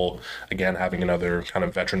as a whole. Again, having another kind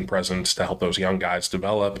of veteran presence to help those young guys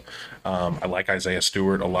develop. I like Isaiah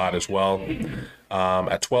Stewart a lot as well.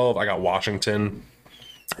 At 12, I got Washington.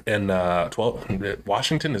 And 12,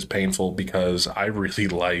 Washington is painful because I really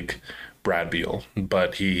like Brad Beal,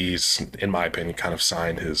 but he's, in my opinion, kind of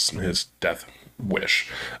signed his death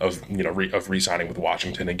wish of re-signing with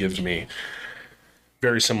Washington. It gives me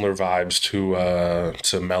very similar vibes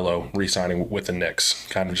to Melo re-signing with the Knicks.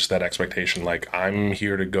 Kind of just that expectation, like I'm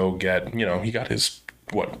here to go get. He got his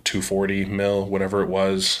 240 mil, whatever it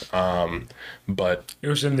was, but it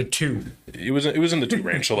was in the two. It was in the 2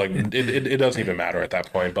 range, so like it doesn't even matter at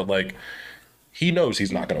that point. But like he knows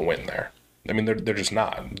he's not going to win there. I mean, they're just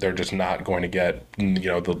not. They're just not going to get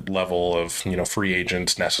the level of free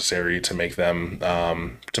agents necessary to make them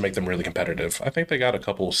really competitive. I think they got a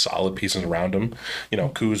couple solid pieces around them.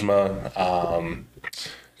 Kuzma.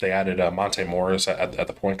 They added Monte Morris at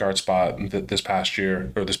the point guard spot this past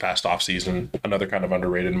year, or this past offseason. Another kind of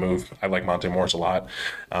underrated move. I like Monte Morris a lot.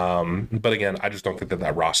 But again, I just don't think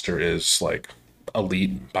that roster is like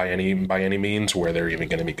elite by any means where they're even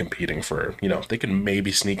going to be competing for, they can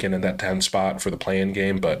maybe sneak in that 10 spot for the play-in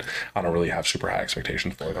game, but I don't really have super high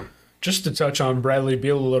expectations for them. Just to touch on Bradley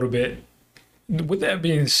Beal a little bit, with that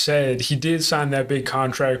being said, he did sign that big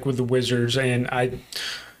contract with the Wizards, and I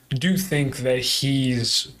do think that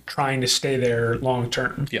he's trying to stay there long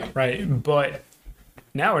term. Yeah. Right. But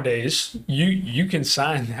nowadays, you can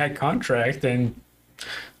sign that contract and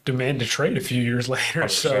demand a trade a few years later. 100%,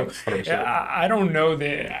 so 100%. I don't know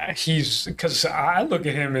that because I look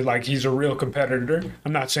at him as like he's a real competitor.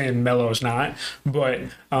 I'm not saying Melo's not, but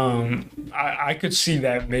I could see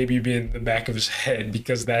that maybe being the back of his head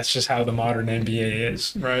because that's just how the modern NBA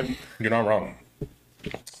is, right? You're not wrong.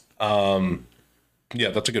 Yeah,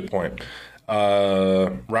 that's a good point.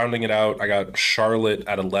 Rounding it out, I got Charlotte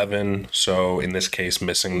at 11. So in this case,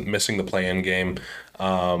 missing the play-in game.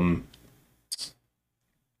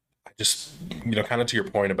 Just, kind of to your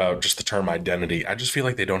point about just the term identity, I just feel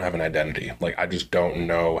like they don't have an identity. Like, I just don't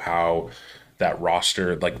know how that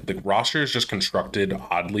roster, like the roster is just constructed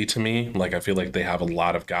oddly to me. Like I feel like they have a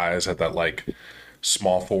lot of guys at that like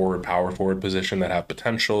small forward, power forward position that have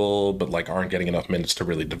potential, but like aren't getting enough minutes to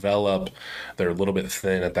really develop. They're a little bit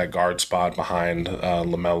thin at that guard spot behind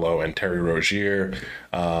LaMelo and Terry Rozier.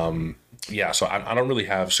 Yeah, so I don't really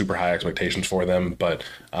have super high expectations for them, but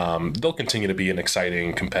they'll continue to be an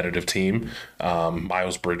exciting competitive team.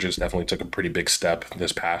 Miles Bridges definitely took a pretty big step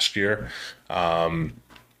this past year.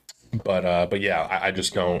 But yeah, I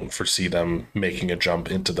just don't foresee them making a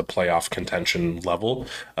jump into the playoff contention level.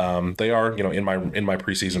 They are, in my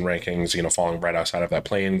preseason rankings, falling right outside of that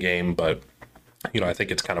play-in game, but I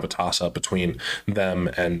think it's kind of a toss-up between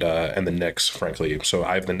them and the Knicks, frankly. So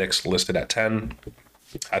I have the Knicks listed at 10.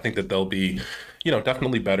 I think that they'll be,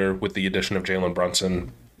 definitely better with the addition of Jalen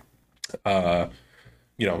Brunson. A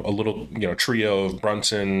little, trio of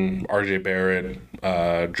Brunson, RJ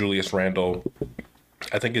Barrett, Julius Randle,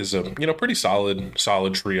 I think is a pretty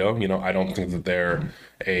solid trio. I don't think that they're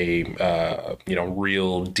a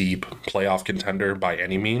real deep playoff contender by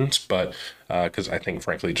any means, but because I think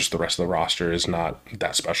frankly just the rest of the roster is not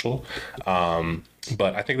that special.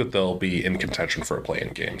 But I think that they'll be in contention for a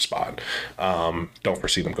play-in game spot. Don't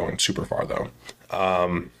foresee them going super far though.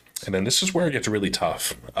 And then this is where it gets really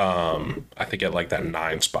tough. I think at like that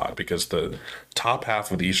 9 spot, because the top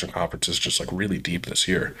half of the Eastern Conference is just like really deep this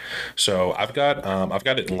year. So I've got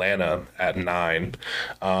Atlanta at 9,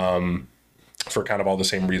 for kind of all the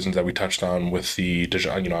same reasons that we touched on with the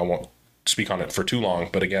I won't speak on it for too long,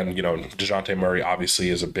 but again, DeJounte Murray obviously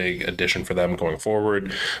is a big addition for them going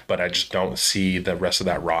forward, but I just don't see the rest of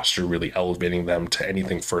that roster really elevating them to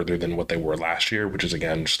anything further than what they were last year, which is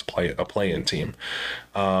again just a play-in team.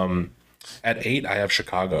 At 8, I have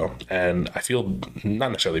Chicago, and I feel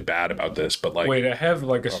not necessarily bad about this, but like wait, I have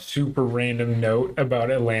like a super random note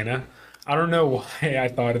about Atlanta. I don't know why I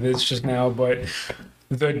thought of this just now, but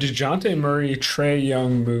the DeJounte Murray Trae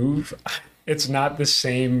Young move, it's not the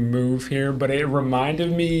same move here, but it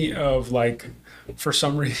reminded me of, like, for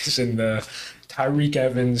some reason, the Tyreek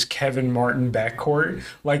Evans, Kevin Martin backcourt.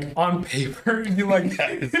 Like, on paper, you like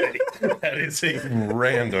that is a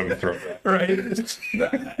random throwback, right?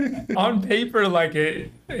 On paper, like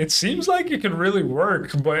it seems like it could really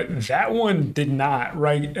work, but that one did not,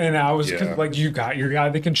 right? And I was like, you got your guy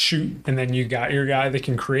that can shoot, and then you got your guy that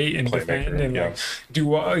can create and defend, and like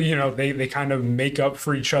do they kind of make up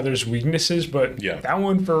for each other's weaknesses. But that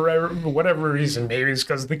one, for whatever reason, maybe it's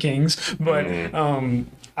because of the Kings, but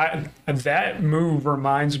that move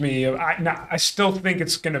reminds me of. I still think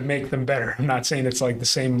it's going to make them better. I'm not saying it's like the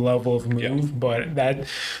same level of move, but that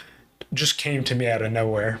just came to me out of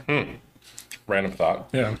nowhere. Random thought.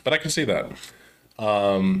 Yeah, but I can see that.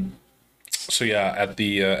 So yeah, at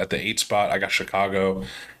the 8 spot, I got Chicago.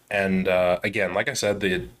 And again, like I said,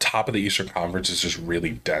 the top of the Eastern Conference is just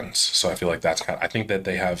really dense. So I feel like I think that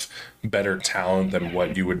they have better talent than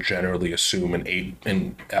what you would generally assume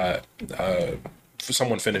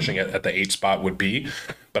someone finishing at the 8 spot would be,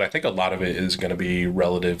 but I think a lot of it is going to be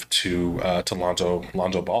relative to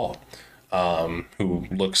Lonzo Ball, who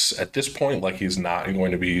looks at this point like he's not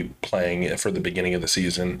going to be playing for the beginning of the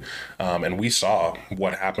season, and we saw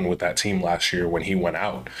what happened with that team last year when he went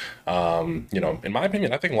out. In my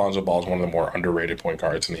opinion, I think Lonzo Ball is one of the more underrated point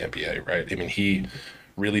guards in the NBA. Right? I mean, he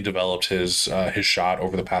really developed his shot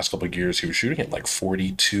over the past couple of years. He was shooting at like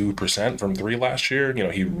 42% from 3 last year.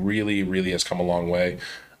 He really, really has come a long way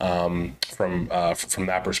from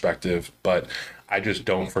that perspective. But I just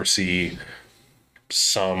don't foresee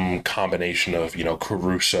some combination of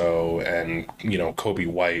Caruso and Kobe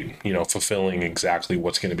White fulfilling exactly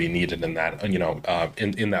what's going to be needed in that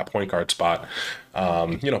in that point guard spot.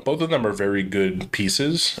 Both of them are very good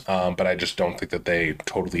pieces, but I just don't think that they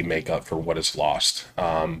totally make up for what is lost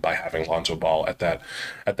by having Lonzo Ball at that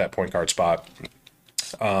point guard spot.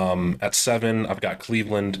 At 7, I've got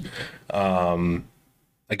Cleveland.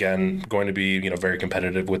 Again, going to be very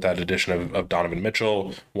competitive with that addition of Donovan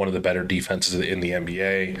Mitchell, one of the better defenses in the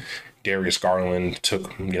NBA. Darius Garland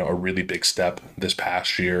took a really big step this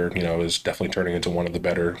past year. Is definitely turning into one of the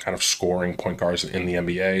better kind of scoring point guards in the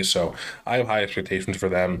NBA. So I have high expectations for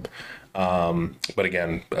them. But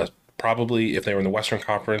again, probably if they were in the Western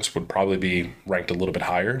Conference, would probably be ranked a little bit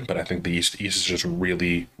higher. But I think the East is just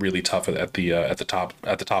really, really tough at the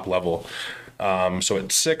top level. So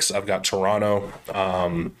at 6, I've got Toronto.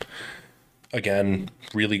 Again,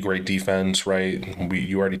 really great defense, right?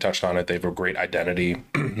 You already touched on it. They have a great identity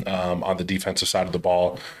on the defensive side of the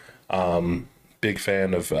ball. Big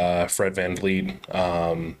fan of Fred VanVleet,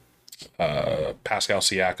 Pascal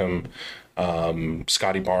Siakam,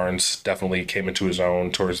 Scotty Barnes definitely came into his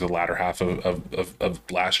own towards the latter half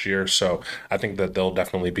of last year. So I think that they'll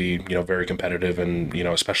definitely be, very competitive, and,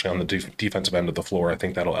 especially on the defensive end of the floor, I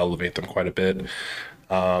think that'll elevate them quite a bit.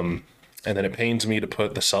 And then it pains me to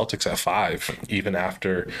put the Celtics at 5, even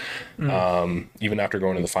after going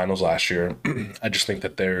to the finals last year. I just think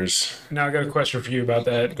that there's. Now I got a question for you about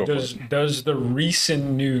that. Does the recent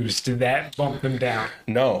news, did that bump them down?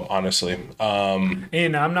 No, honestly.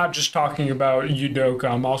 And I'm not just talking about Udoka.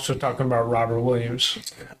 I'm also talking about Robert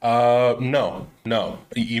Williams. No.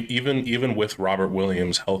 Even with Robert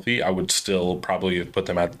Williams healthy, I would still probably put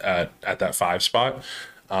them at that 5 spot.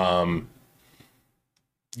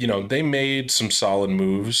 They made some solid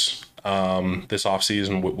moves this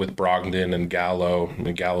offseason with Brogdon and Gallo. I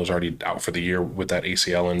mean, Gallo's already out for the year with that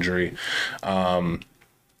ACL injury.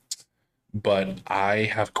 But I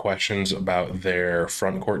have questions about their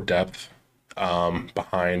front court depth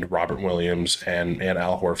behind Robert Williams and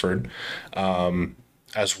Al Horford,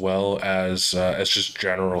 as well as just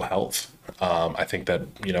general health. I think that,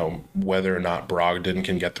 whether or not Brogdon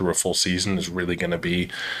can get through a full season is really going to be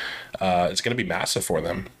it's going to be massive for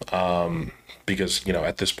them, because,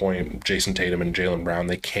 at this point, Jason Tatum and Jaylen Brown,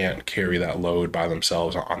 they can't carry that load by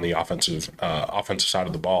themselves on the offensive side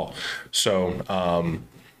of the ball. So,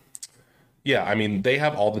 yeah, I mean, they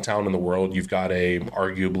have all the talent in the world. You've got a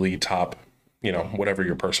arguably top, whatever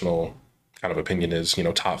your personal kind of opinion is,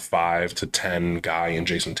 top 5 to 10 guy in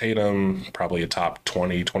Jason Tatum, probably a top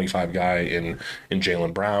 20, 25 guy in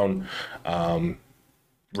Jaylen Brown.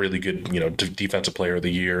 Really good, defensive player of the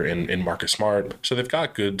year in Marcus Smart. So they've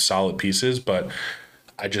got good, solid pieces, but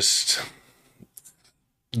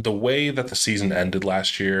the way that the season ended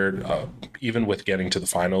last year, even with getting to the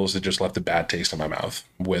finals, it just left a bad taste in my mouth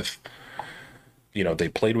with, they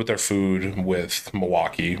played with their food with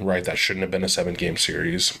Milwaukee, right? That shouldn't have been a 7-game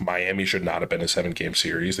series. Miami should not have been a 7-game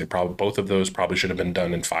series. Both of those probably should have been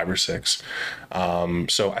done in 5 or 6.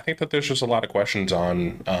 So I think that there's just a lot of questions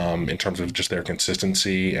on, in terms of just their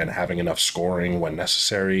consistency and having enough scoring when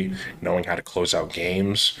necessary, knowing how to close out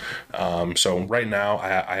games. So right now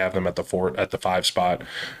I have them at the 5 spot.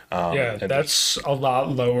 That's a lot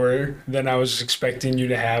lower than I was expecting you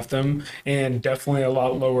to have them, and definitely a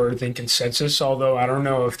lot lower than consensus. Although I don't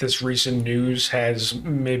know if this recent news has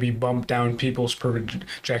maybe bumped down people's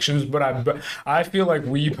projections, but I feel like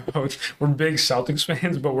we're big Celtics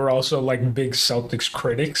fans, but we're also like big Celtics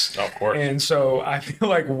critics. Of course. And so I feel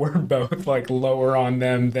like we're both like lower on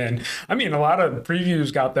them than, I mean, a lot of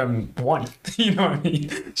previews got them 1. You know what I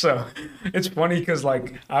mean? So it's funny because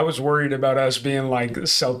like I was worried about us being like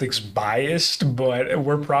Celtics biased, but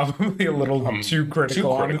we're probably a little too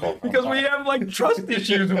critical on them because we have like trust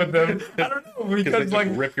issues with them. I don't know, because they like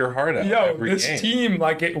rip your heart out. This game. Team,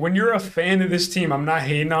 like when you're a fan of this team, I'm not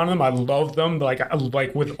hating on them. I love them, like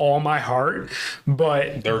with all my heart.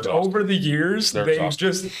 But over the years, they've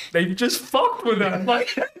just fucked with them.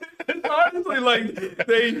 Like honestly, like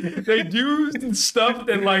they do stuff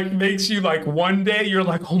that like makes you like one day you're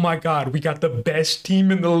like, oh my god, we got the best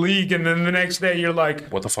team in the league, and then the next day you're like,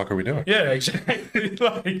 what the fuck are we doing? Yeah, exactly.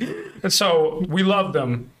 And so we love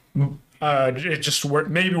them.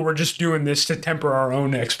 Maybe we're just doing this to temper our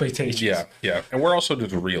own expectations. Yeah, and we're also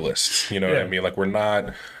just realists. You know what I mean? Like we're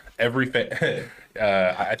not every fan.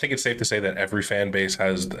 I think it's safe to say that every fan base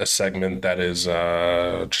has a segment that is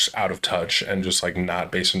just out of touch and just like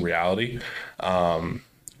not based in reality.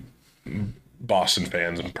 Boston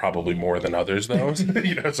fans, and probably more than others, though.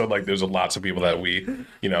 So like there's lots of people that we,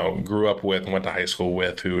 grew up with, went to high school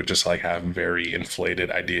with, who just like have very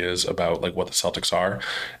inflated ideas about like what the Celtics are.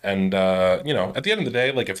 And at the end of the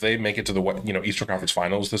day, like if they make it to the Eastern Conference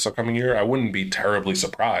Finals this upcoming year, I wouldn't be terribly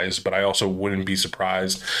surprised, but I also wouldn't be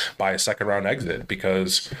surprised by a second round exit,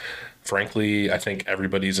 because frankly, I think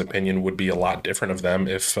everybody's opinion would be a lot different of them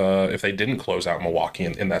if they didn't close out Milwaukee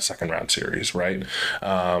in that second round series, right?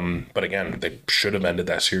 But again, they should have ended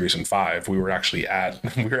that series in 5. We were actually at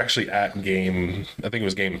game, I think it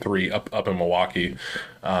was game 3 up in Milwaukee.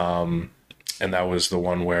 And that was the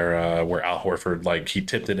one where Al Horford, like he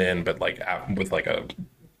tipped it in, but like with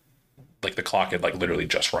like the clock had like literally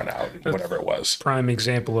just run out, whatever it was. Prime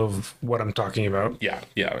example of what I'm talking about. Yeah.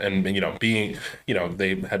 And being,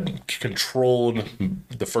 they had controlled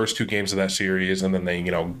the first 2 games of that series, and then they,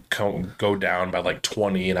 go down by like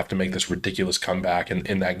 20 and have to make this ridiculous comeback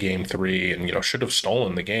in that game 3, and, should have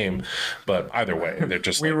stolen the game. But either way, they're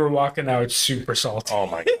just we were walking out super salty. Oh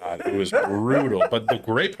my God, it was brutal. But the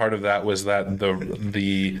great part of that was that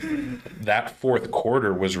that fourth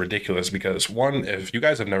quarter was ridiculous, because one, if you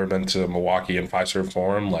guys have never been to Milwaukee and Fiserv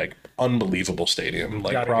Forum, like unbelievable stadium,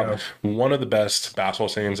 like one of the best basketball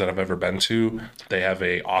stadiums that I've ever been to. They have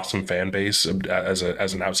a awesome fan base as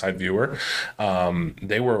an outside viewer.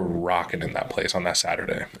 They were rocking in that place on that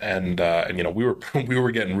Saturday, and you know, we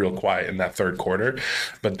were getting real quiet in that third quarter,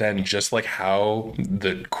 but then just like how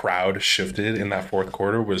the crowd shifted in that fourth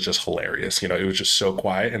quarter was just hilarious. You know, it was just so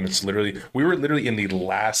quiet, and we were literally in the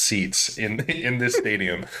last seats in this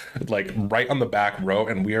stadium, like right on the back row,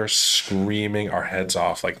 and we are screaming our heads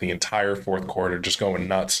off like the entire fourth quarter, just going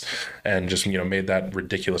nuts, and just, you know, made that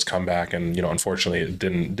ridiculous comeback. And, you know, unfortunately it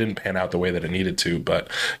didn't pan out the way that it needed to, but,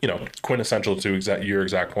 you know, quintessential to your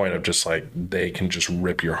exact point of just like, they can just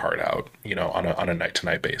rip your heart out, you know, on a night to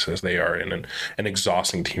night basis. They are an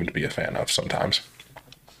exhausting team to be a fan of sometimes.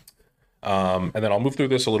 And then I'll move through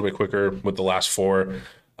this a little bit quicker with the last four.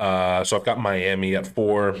 So I've got Miami at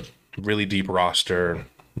 4, really deep roster.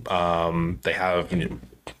 They have, you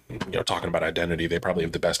know, talking about identity, they probably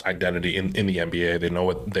have the best identity in the NBA. They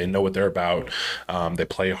know what they're about. They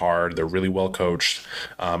play hard. They're really well coached,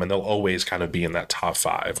 and they'll always kind of be in that top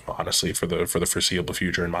 5, honestly, for the foreseeable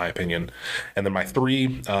future, in my opinion. And then my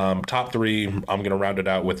top three, I'm going to round it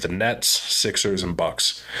out with the Nets, Sixers, and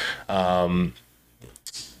Bucks.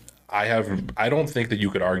 I don't think that you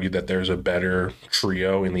could argue that there's a better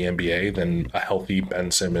trio in the NBA than a healthy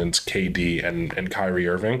Ben Simmons, KD, and Kyrie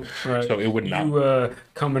Irving. Right. So it would not. You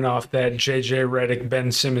coming off that JJ Redick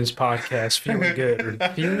Ben Simmons podcast, feeling good,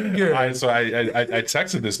 feeling good. I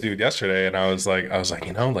texted this dude yesterday, and I was like,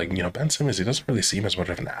 you know, Ben Simmons, he doesn't really seem as much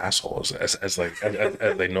of an asshole as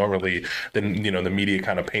they normally, then, you know, the media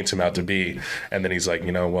kind of paints him out to be. And then he's like,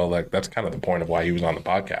 you know, well, like, that's kind of the point of why he was on the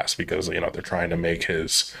podcast, because, you know, they're trying to make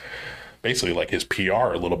basically like his PR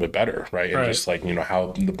a little bit better, right? And just like, you know,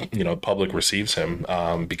 how the, you know, public receives him,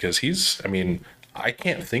 because I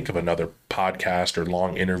can't think of another podcast or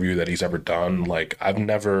long interview that he's ever done. Like, I've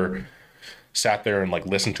never sat there and like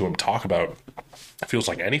listened to him talk about, it feels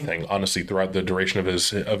like anything, honestly, throughout the duration of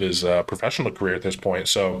his professional career at this point.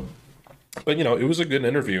 So, but, you know, it was a good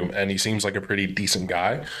interview, and he seems like a pretty decent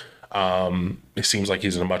guy. It seems like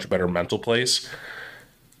he's in a much better mental place.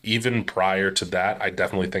 Even prior to that, I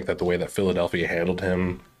definitely think that the way that Philadelphia handled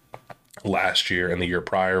him last year and the year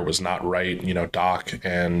prior was not right. You know, Doc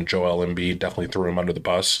and Joel Embiid definitely threw him under the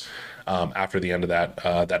bus after the end of that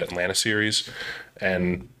Atlanta series.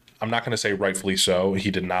 And I'm not going to say rightfully so. He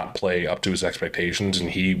did not play up to his expectations, and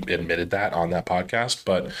he admitted that on that podcast.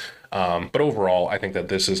 But overall, I think that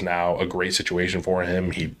this is now a great situation for him.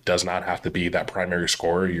 He does not have to be that primary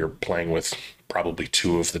scorer. You're playing with probably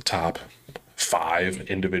 2 of the top 5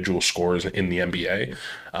 individual scorers in the NBA.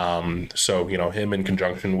 So, you know, him in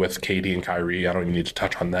conjunction with KD and Kyrie, I don't even need to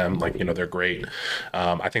touch on them. Like, you know, they're great.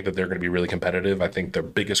 I think that they're going to be really competitive. I think the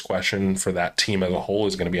biggest question for that team as a whole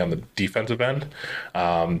is going to be on the defensive end.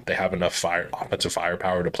 They have enough offensive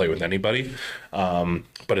firepower to play with anybody.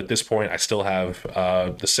 But at this point, I still have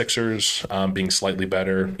the Sixers being slightly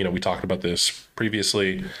better. You know, we talked about this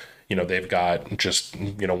previously. You know, they've got just,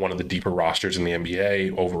 you know, one of the deeper rosters in the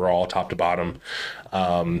NBA overall, top to bottom.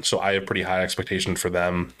 So I have pretty high expectations for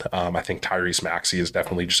them. I think Tyrese Maxey is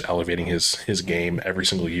definitely just elevating his game every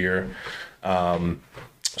single year.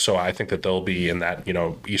 So I think that they'll be in that, you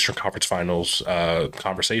know, Eastern Conference Finals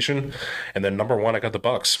conversation. And then number 1, I got the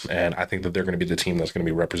Bucks, and I think that they're going to be the team that's going to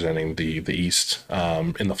be representing the East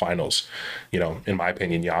in the finals. You know, in my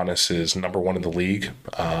opinion, Giannis is number 1 in the league.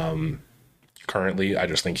 Currently, I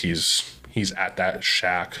just think he's at that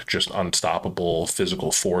Shaq, just unstoppable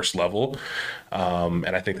physical force level.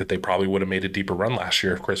 And I think that they probably would have made a deeper run last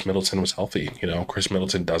year if Chris Middleton was healthy. You know, Chris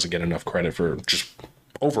Middleton doesn't get enough credit for just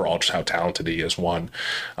overall just how talented he is, one.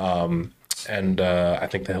 And I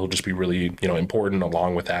think that he'll just be really, you know, important,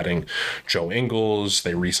 along with adding Joe Ingles.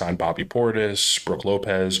 They re-signed Bobby Portis, Brook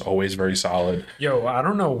Lopez, always very solid. Yo, I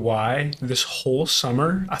don't know why this whole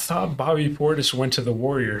summer I thought Bobby Portis went to the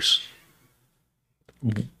Warriors.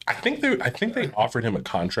 I think they offered him a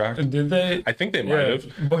contract. Did they? I think they might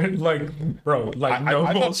have. But like, bro, like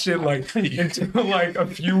I bullshit. Like until like a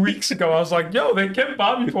few weeks ago, I was like, yo, they kept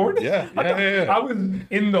Bobby Portis. Yeah. I was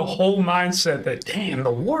in the whole mindset that, damn, the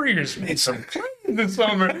Warriors made some plays this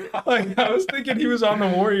summer. Like, I was thinking he was on the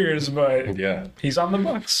Warriors, but yeah, he's on the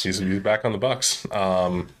Bucks. He's back on the Bucks.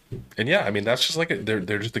 And yeah, I mean, that's just like they're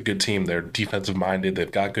just a good team. They're defensive minded.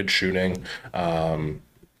 They've got good shooting.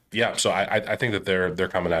 Yeah, so I think that they're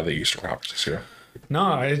coming out of the Eastern Conference this year.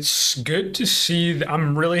 No, it's good to see.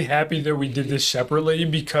 I'm really happy that we did this separately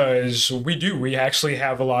because we actually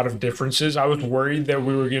have a lot of differences. I was worried that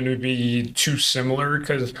we were going to be too similar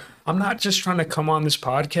because I'm not just trying to come on this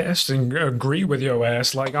podcast and agree with your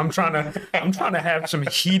ass. Like I'm trying to have some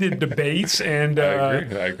heated debates and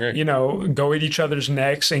I agree. go at each other's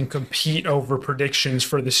necks and compete over predictions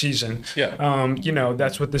for the season. Yeah.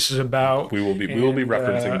 That's what this is about. We will be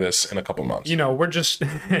referencing this in a couple months. We're just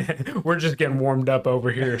we're just getting warmed up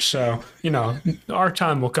over here, so our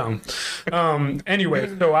time will come.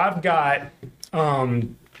 Anyway, so I've got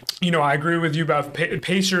I agree with you about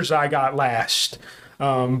Pacers. I got last.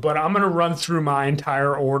 But I'm going to run through my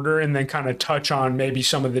entire order and then kind of touch on maybe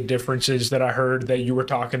some of the differences that I heard that you were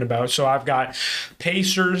talking about. So I've got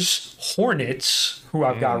Pacers, Hornets, who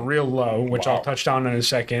I've got real low, which I'll touch on in a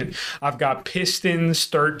second. I've got Pistons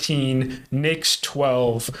 13, Knicks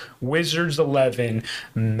 12, Wizards 11,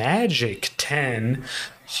 Magic 10,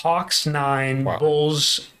 Hawks 9,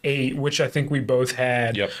 Bulls 8, which I think we both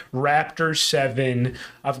had. Yep. Raptors 7.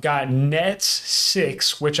 I've got Nets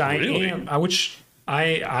 6, which I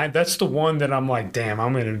that's the one that I'm like, damn,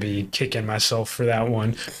 I'm going to be kicking myself for that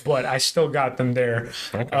one. But I still got them there.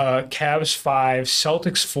 Okay. Cavs 5,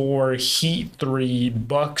 Celtics 4, Heat 3,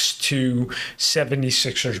 Bucks 2,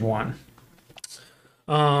 76ers 1.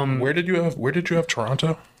 Where did you have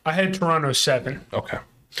Toronto? I had Toronto 7. Okay.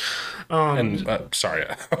 Sorry,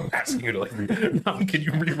 I'm asking you to can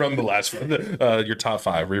you rerun the last one? Your top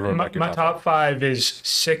 5. Rerun my top 5 is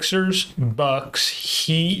Sixers, Bucks,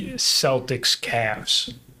 Heat, Celtics,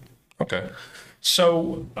 Cavs. Okay.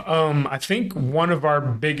 So I think one of our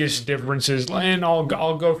biggest differences, and I'll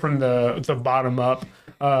go from the bottom up.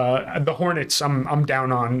 The Hornets, I'm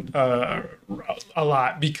down on a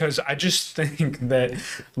lot because I just think that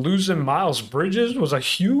losing Miles Bridges was a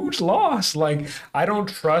huge loss. Like, I don't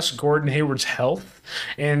trust Gordon Hayward's health,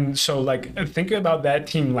 and so think about that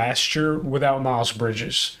team last year without Miles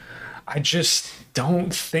Bridges. I just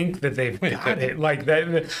don't think that they've got it. Like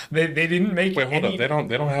that, they didn't make. Wait, hold up. They don't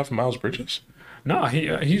have Miles Bridges. No,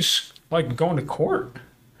 he's like going to court,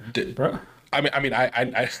 bro. I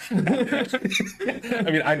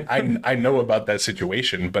know about that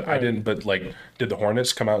situation, but right. I didn't. But did the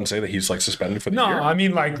Hornets come out and say that he's suspended for the year? No, I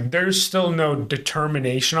mean there's still no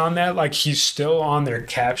determination on that. He's still on their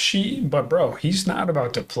cap sheet, but bro, he's not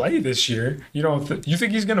about to play this year. You don't? You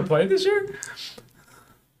think he's gonna play this year?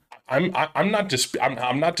 I'm not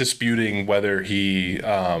disputing whether he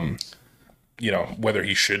whether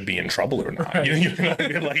he should be in trouble or not. Right. You know what I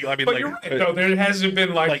mean? But you're right, though. There hasn't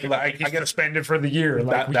been he's suspended for the year.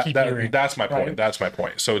 That's my point. Right? That's my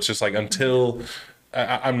point. So it's just until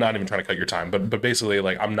I'm not even trying to cut your time, but basically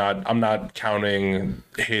I'm not counting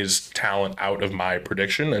his talent out of my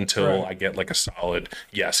prediction until I get a solid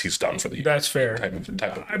yes, he's done for the year. That's fair.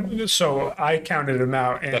 Type of. So I counted him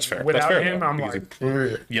out, and that's fair. Without that's fair, him, I'm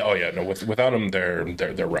without him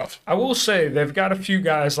they're rough. I will say they've got a few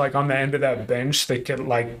guys on the end of that bench that could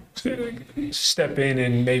step in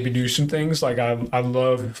and maybe do some things. I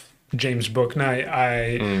love James Bouknight.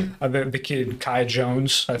 The kid Kai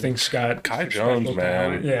Jones, I think Scott. Kai Jones,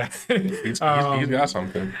 man. Yeah. he's got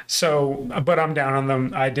something. So, but I'm down on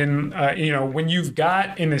them. I didn't, when you've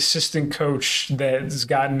got an assistant coach that's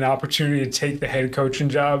gotten an opportunity to take the head coaching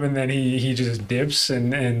job and then he just dips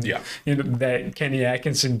and that Kenny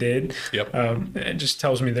Atkinson did. Yep. It just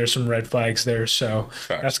tells me there's some red flags there. So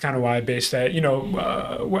that's kind of why I based that.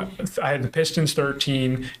 I had the Pistons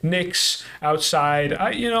 13, Knicks outside.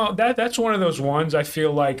 That's one of those ones I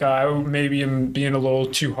feel like I maybe am being a little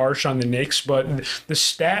too harsh on the Knicks, but the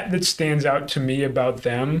stat that stands out to me about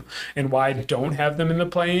them and why I don't have them in the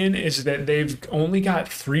play-in is that they've only got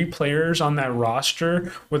 3 players on that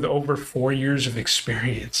roster with over 4 years of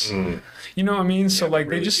experience. You know what I mean? So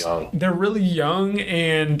they're really young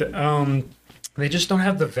and they just don't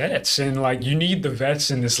have the vets, and you need the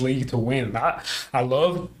vets in this league to win. I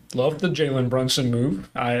love the Jalen Brunson move.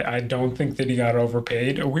 I don't think that he got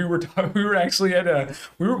overpaid. We were actually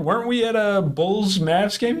weren't we at a Bulls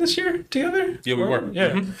Mavs game this year together? Yeah, we were. Yeah.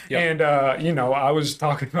 Mm-hmm. Yep. And I was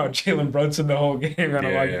talking about Jalen Brunson the whole game, and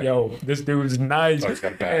I'm like, yo, this dude's nice. Oh, he's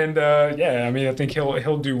got a bat. And I think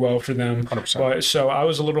he'll do well for them. 100%. But so I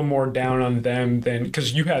was a little more down on them than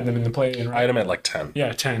because you had them in the play-in, right? I had them at 10.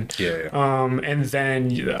 Yeah, 10. Yeah. And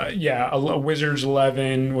then a Wizards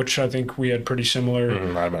 11, which I think we had pretty similar.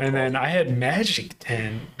 And then I had Magic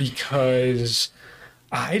 10 because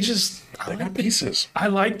I got pieces. I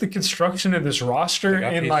like the construction of this roster,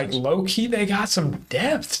 and low key they got some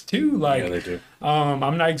depth too. Yeah, they do.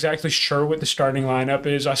 I'm not exactly sure what the starting lineup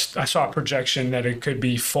is. I saw a projection that it could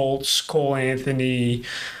be Fultz, Cole Anthony,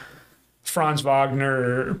 Franz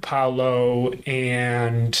Wagner, Paolo,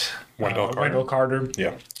 and Wendell Carter.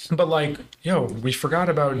 Yeah. But like, we forgot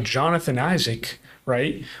about Jonathan Isaac,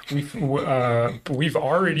 right? We've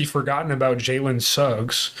already forgotten about Jalen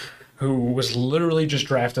Suggs, who was literally just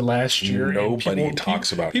drafted last year. Nobody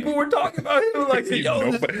talks about him. People were talking about him like,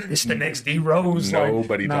 it's the next D Rose.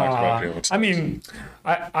 Nobody talks about him. I mean,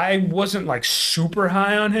 I wasn't like super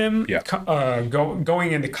high on him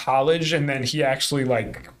going into college, and then he actually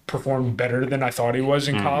like performed better than I thought he was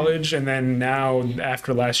in college, and then now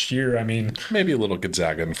after last year, I mean, maybe a little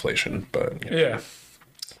Gonzaga inflation, but yeah.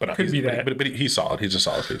 But Could be that. But he's solid. He's a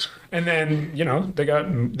solid piece. And then,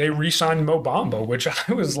 they re-signed Mo Bamba, which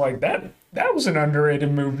I was like, that was an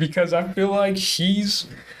underrated move, because I feel like he's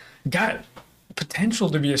got potential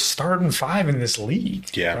to be a starting 5 in this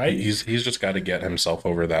league. Yeah, right. He's just got to get himself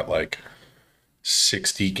over that like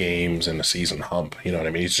 60 games in a season hump. You know what I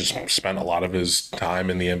mean? He's just spent a lot of his time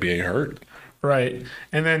in the NBA hurt. Right.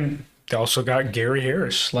 And then they also got Gary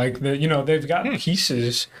Harris. Like they've got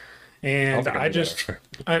pieces. And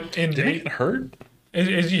did he get hurt?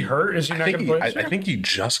 Is he hurt? Is he not going to play? I think he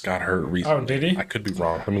just got hurt recently. Oh, did he? I could be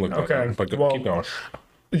wrong. Let me look. Okay, but keep going.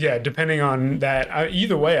 Yeah, depending on that.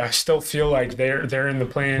 Either way, I still feel like they're in the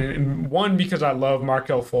plan. One, because I love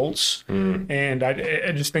Markelle Fultz, and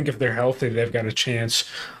I just think if they're healthy, they've got a chance.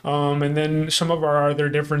 And then some of our other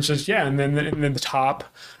differences, and then the top,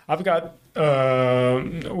 I've got.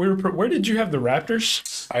 Where did you have the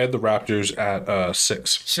Raptors? I had the Raptors at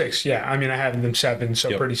 6. 6, yeah. I mean, I have them 7,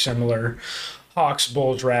 so pretty similar. Hawks,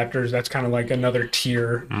 Bulls, Raptors, that's kind of like another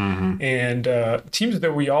tier. And teams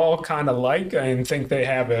that we all kind of like and think they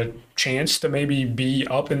have a chance to maybe be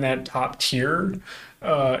up in that top tier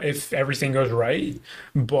if everything goes right.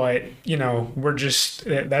 But,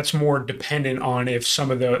 that's more dependent on if some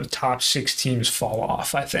of the top 6 teams fall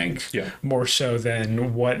off, I think. Yeah. More so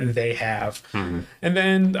than what they have. And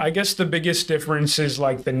then I guess the biggest difference is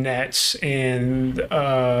like the Nets, and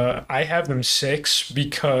I have them 6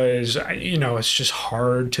 because, it's just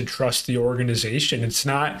hard to trust the organization. It's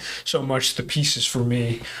not so much the pieces for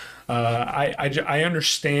me. I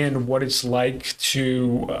understand what it's like to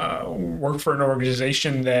work for an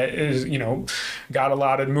organization that is, got a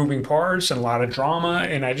lot of moving parts and a lot of drama,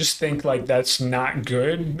 and I just think like that's not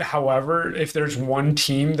good. However, if there's one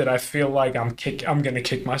team that I feel like I'm going to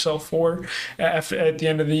kick myself for at the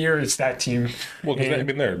end of the year, it's that team. Well, because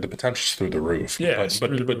the potential's through the roof. Yeah,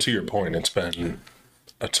 but to your point, it's been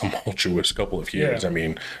a tumultuous couple of years. Yeah. I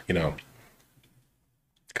mean,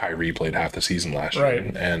 Kyrie played half the season last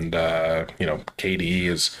year, and KD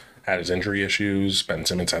has had his injury issues. Ben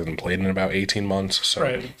Simmons hasn't played in about 18 months,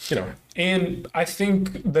 so And I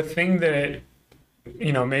think the thing that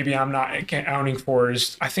maybe I'm not accounting for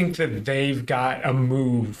is I think that they've got a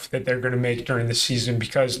move that they're going to make during the season,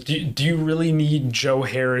 because do you really need Joe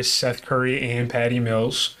Harris, Seth Curry, and Patty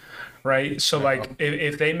Mills? Right. So like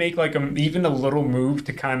if they make like even a little move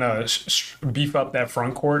to kind of beef up that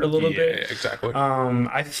front court a little bit. Yeah, exactly.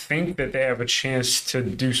 I think that they have a chance to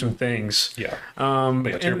do some things. Yeah.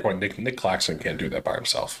 But to your point, Nick Claxton can't do that by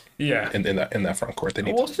himself. Yeah. In that front court. They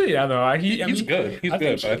need we'll see. Yeah, though. He's good. He's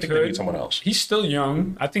good, but I think they need someone else. He's still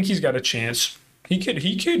young. I think he's got a chance. He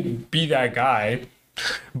could be that guy,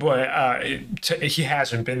 but he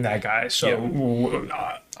hasn't been that guy. So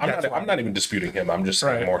I'm not even disputing him. I'm just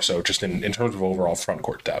saying more so just in terms of overall front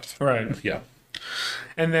court depth. Right. Yeah.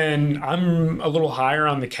 And then I'm a little higher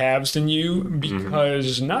on the Cavs than you,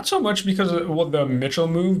 because not so much because of the Mitchell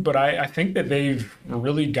move, but I think that they've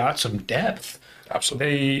really got some depth.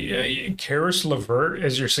 Absolutely. Karis LeVert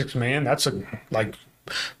as your 6th man. That's a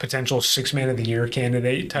potential 6th man of the year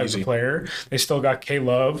candidate type of player. They still got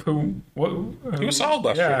K-Love, who he was solid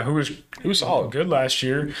last year. Yeah, who was solid, good last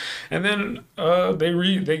year. And then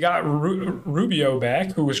they got Rubio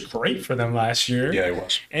back, who was great for them last year. Yeah, he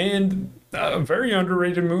was. And a very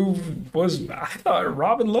underrated move was, I thought,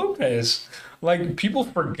 Robin Lopez. Like, people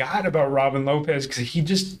forgot about Robin Lopez because he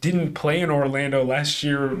just didn't play in Orlando last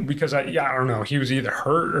year because, I don't know, he was either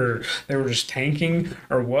hurt or they were just tanking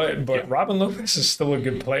or what. But Robin Lopez is still a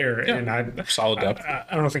good player. And solid depth.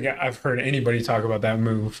 I don't think I've heard anybody talk about that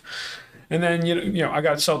move. And then, I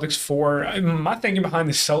got Celtics 4. My thinking behind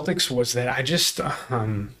the Celtics was that I just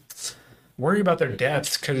worry about their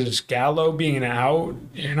depth, because Gallo being out,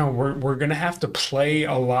 we're going to have to play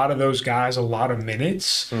a lot of those guys a lot of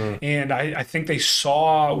minutes. And I think they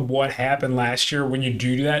saw what happened last year when you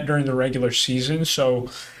do that during the regular season. So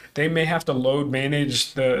they may have to load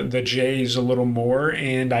manage the Jays a little more.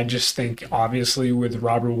 And I just think, obviously, with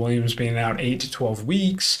Robert Williams being out 8 to 12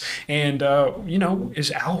 weeks, and,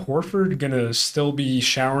 is Al Horford going to still be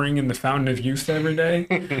showering in the fountain of youth every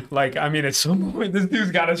day? Like, I mean, at some point, this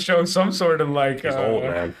dude's got to show some sort of, like, He's old,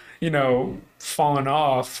 man. falling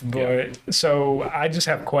off. But so I just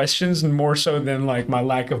have questions, and more so than like my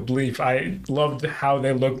lack of belief. I loved how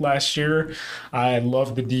they looked last year. I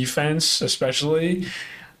love the defense, especially.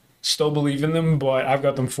 Still believe in them, but I've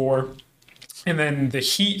got them 4. And then the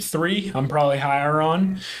Heat 3, I'm probably higher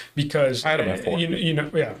on because I had them at 4.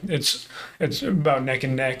 It's about neck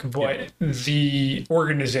and neck. But the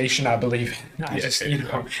organization, I believe,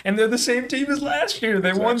 and they're the same team as last year.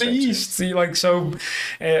 They won the East. See,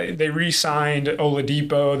 they re-signed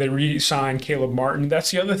Oladipo. They re-signed Caleb Martin.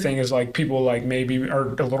 That's the other thing is like people like maybe are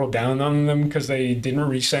a little down on them because they didn't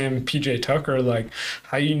re-sign PJ Tucker. Like,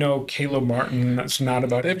 how Caleb Martin? That's not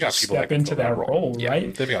about to step into that role,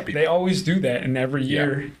 right? They've got people. They always do that, and every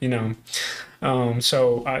year,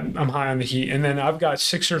 so I'm high on the Heat. And then I've got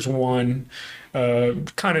Sixers 1,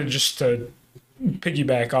 kind of just to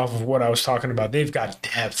piggyback off of what I was talking about. They've got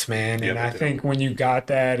depth, man. And I think when you got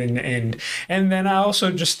that, and then I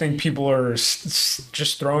also just think people are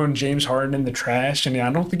just throwing James Harden in the trash, and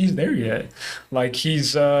I don't think he's there yet. Like, he's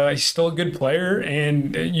still a good player,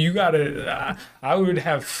 and you got to I would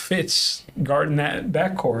have Fitz guarding that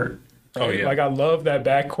backcourt. Right? Oh, yeah. Like, I love that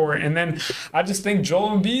backcourt. And then I just think Joel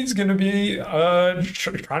Embiid's going to be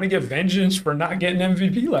trying to get vengeance for not getting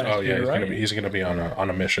MVP last year, right? He's going to be on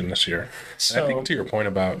a mission this year. So, I think to your point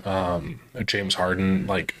about James Harden,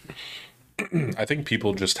 like, I think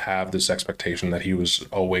people just have this expectation that he was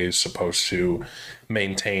always supposed to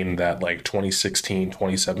maintain that, like, 2016,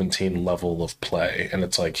 2017 level of play. And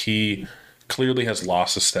it's like he clearly has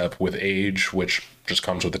lost a step with age, which just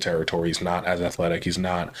comes with the territory. He's not as athletic. He's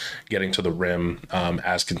not getting to the rim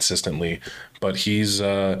as consistently, but he's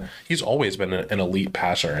always been an elite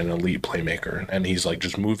passer and an elite playmaker, and he's like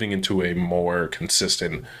just moving into a more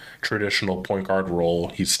consistent traditional point guard role.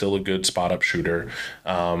 He's still a good spot up shooter,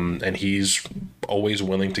 and he's always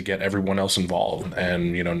willing to get everyone else involved.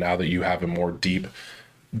 And now that you have a more deep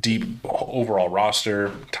overall roster,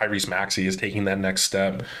 Tyrese Maxey is taking that next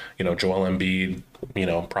step. Joel Embiid,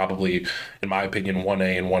 probably, in my opinion,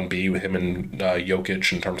 1A and 1B with him and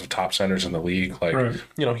Jokic in terms of top centers in the league. Like, right.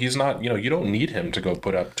 He's not, you don't need him to go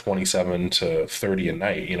put up 27 to 30 a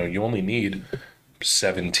night. You only need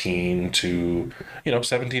 17 to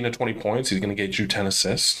 20 points. He's going to get you 10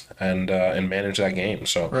 assists and manage that game.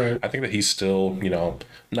 So right. I think that he's still,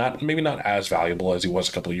 maybe not as valuable as he was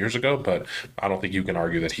a couple of years ago, but I don't think you can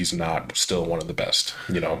argue that he's not still one of the best,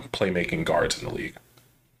 playmaking guards in the league.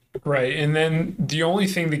 Right. And then the only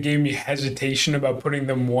thing that gave me hesitation about putting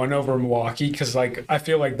them 1 over Milwaukee, because I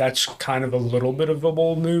feel like that's kind of a little bit of a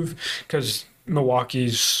bold move because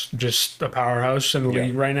Milwaukee's just a powerhouse in the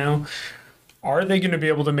league right now. Are they going to be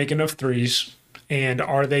able to make enough threes? And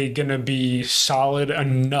are they going to be solid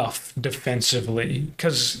enough defensively?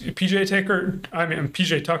 Because PJ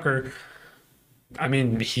Tucker,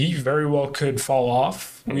 he very well could fall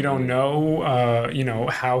off. We don't know,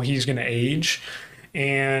 how he's going to age.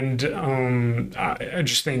 And I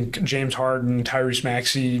just think James Harden, Tyrese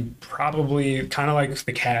Maxey, probably kind of like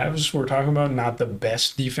the Cavs we're talking about, not the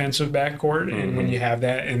best defensive backcourt. Mm-hmm. And when you have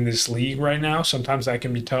that in this league right now, sometimes that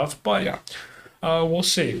can be tough. But we'll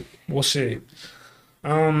see. We'll see.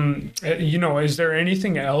 Is there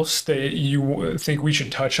anything else that you think we should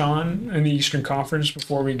touch on in the Eastern Conference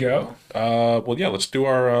before we go? Let's do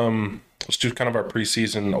kind of our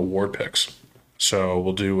preseason award picks. So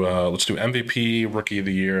we'll do let's do MVP, Rookie of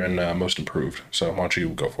the Year, and Most Improved. So why don't you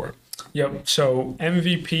go for it? Yep. So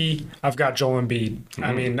MVP, I've got Joel Embiid.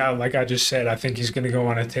 Mm-hmm. Like I just said, I think he's going to go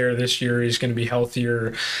on a tear this year. He's going to be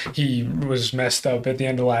healthier. He was messed up at the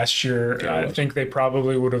end of last year. I think they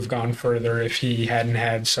probably would have gone further if he hadn't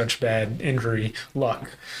had such bad injury luck.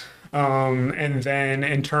 And then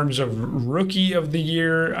in terms of Rookie of the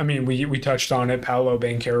Year, we touched on it, Paolo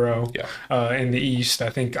Banchero in the East. I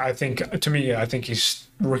think he's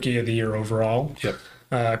Rookie of the Year overall. Yep.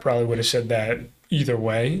 I probably would have said that either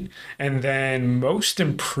way. And then Most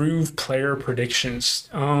Improved Player predictions.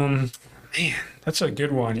 Man, that's a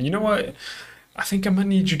good one. You know what? I think I'm going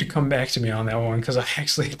to need you to come back to me on that one because I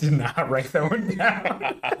actually did not write that one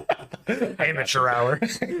down. Amateur hour.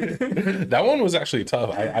 That one was actually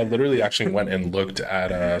tough. I literally actually went and looked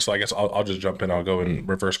at, so I guess I'll just jump in. I'll go in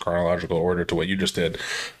reverse chronological order to what you just did.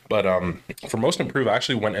 But for Most Improved, I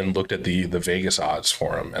actually went and looked at the Vegas odds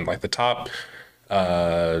for him. And like the top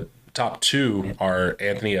top two are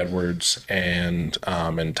Anthony Edwards and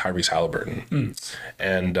Tyrese Halliburton.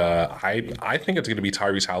 And I think it's going to be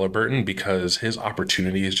Tyrese Halliburton because his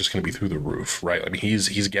opportunity is just going to be through the roof, right? I mean,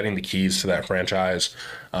 he's getting the keys to that franchise.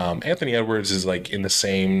 Anthony Edwards is like in the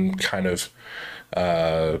same kind of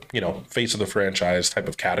face of the franchise type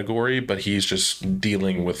of category, but he's just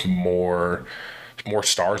dealing with more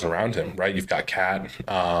stars around him, right? You've got Cat,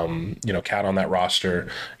 Cat on that roster.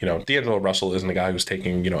 D'Angelo Russell isn't a guy who's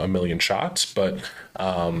taking, a million shots, but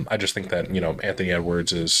I just think that, Anthony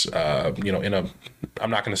Edwards is, I'm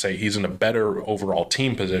not going to say he's in a better overall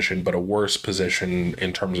team position, but a worse position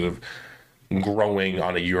in terms of growing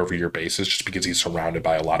on a year-over-year basis just because he's surrounded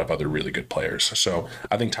by a lot of other really good players. So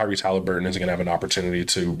I think Tyrese Halliburton is going to have an opportunity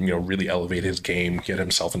to, really elevate his game, get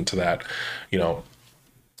himself into that,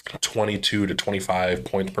 22 to 25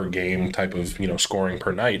 points per game type of, scoring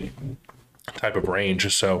per night type of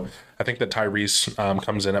range. So I think that Tyrese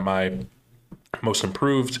comes in at my most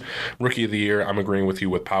improved rookie of the year. I'm agreeing with you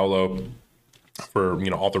with Paolo for,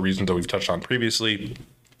 all the reasons that we've touched on previously.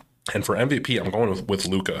 And for MVP, I'm going with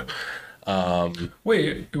Luka.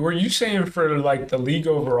 Wait, were you saying for like the league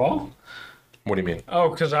overall? What do you mean? Oh,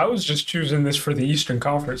 because I was just choosing this for the Eastern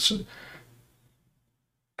Conference.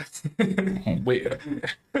 Wait.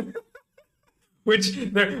 Which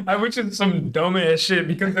is some dumb ass shit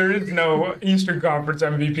because there is no Eastern Conference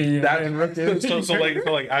MVP in rookie. So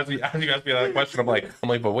like as you asked me that question, I'm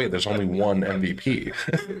like, but wait, there's only one MVP.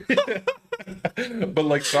 But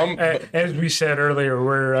like as we said earlier,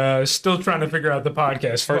 we're still trying to figure out the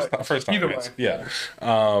podcast. First time, either way, yeah.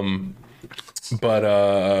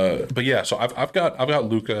 But yeah, so I've got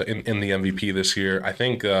Luka in the MVP this year. I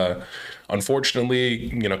think, unfortunately,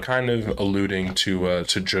 kind of alluding to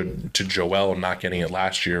Joel not getting it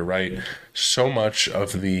last year, right? So much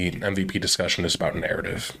of the MVP discussion is about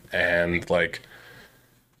narrative, and like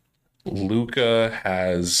Luka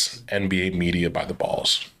has NBA media by the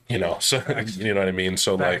balls, So you know what I mean.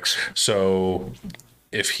 So Facts.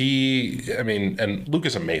 if and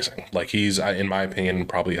Luka's amazing. Like he's, in my opinion,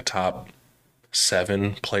 probably a top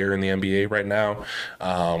 7 player in the NBA right now.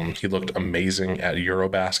 He looked amazing at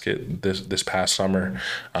Eurobasket this past summer.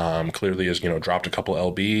 Clearly has dropped a couple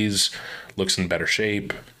LBs, looks in better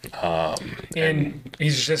shape, and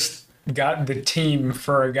he's just got the team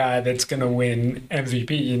for a guy that's gonna win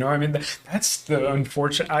MVP. That's the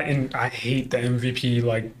unfortunate. I hate the MVP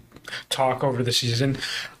like talk over the season.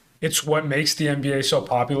 It's what makes the NBA so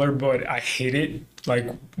popular, but I hate it like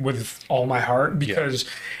with all my heart because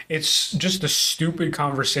it's just a stupid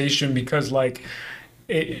conversation because like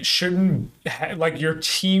it shouldn't like your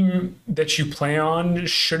team that you play on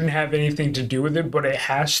shouldn't have anything to do with it, but it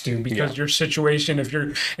has to because your situation, if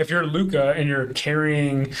you're Luka and you're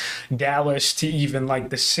carrying Dallas to even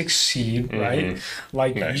like the 6th seed, right?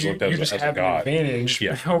 Like you just have an advantage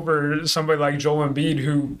over somebody like Joel Embiid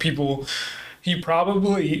who he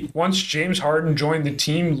probably, once James Harden joined the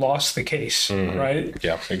team, lost the case, right?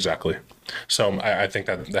 Yeah, exactly. So I think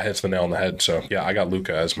that hits the nail on the head. So yeah, I got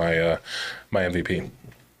Luka as my my MVP.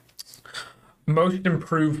 Most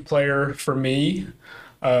improved player for me.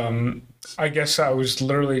 I guess I was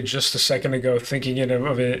literally just a second ago thinking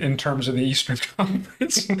of it in terms of the Eastern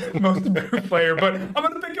Conference most improved player, but I'm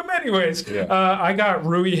going to pick him anyways. Yeah. I got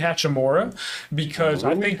Rui Hachimura because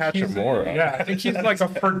I think he's like a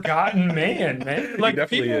forgotten man. Like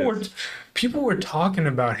people were talking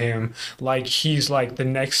about him like he's like the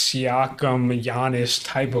next Siakam, Giannis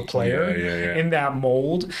type of player in that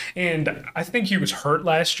mold. And I think he was hurt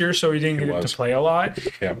last year, so he didn't get to play a lot.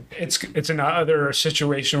 Yeah. It's another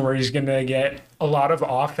situation where he's going to get a lot of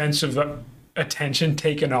offensive attention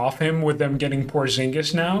taken off him with them getting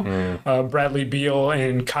Porzingis now. Bradley Beal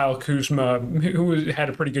and Kyle Kuzma, who had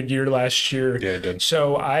a pretty good year last year. Yeah, he did.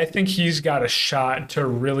 So I think he's got a shot to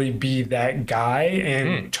really be that guy.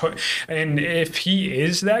 And and if he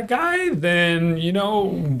is that guy, then,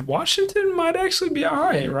 Washington might actually be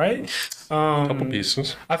all right? Couple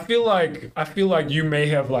pieces. I feel like you may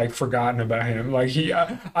have like forgotten about him. Like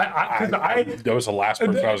that was the last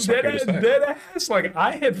person I was going to say. Deadass, like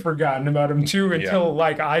I had forgotten about him too until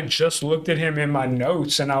like I just looked at him in my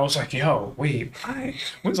notes and I was like, yo, wait,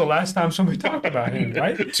 when's the last time somebody talked about him?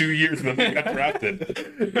 Right? 2 years before he got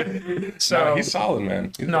drafted. So no, he's solid,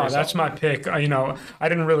 man. That's my pick. I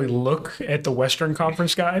didn't really look at the Western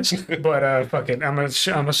Conference guys, but fuck it, I'm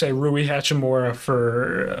gonna say Rui Hachimura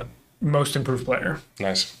for most improved player.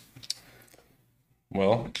 Nice.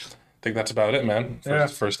 Well, think that's about it, man.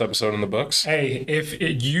 First episode in the books. Hey, if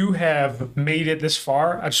you have made it this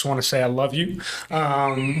far, I just want to say I love you.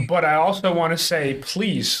 But I also want to say,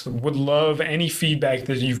 please, would love any feedback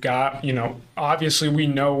that you've got. You know, obviously we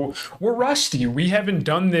know we're rusty. We haven't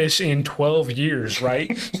done this in 12 years,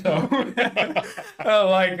 right? So,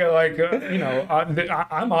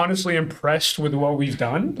 I'm honestly impressed with what we've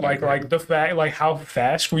done. Like the fact, like how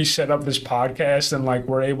fast we set up this podcast and like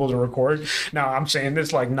we're able to record. Now I'm saying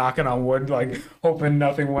this like knocking on wood, like hoping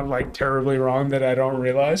nothing went like terribly wrong that I don't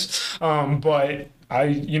realize. But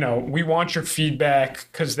we want your feedback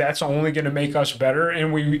because that's only going to make us better.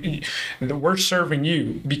 And we're serving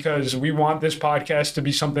you because we want this podcast to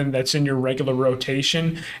be something that's in your regular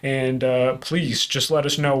rotation. And please just let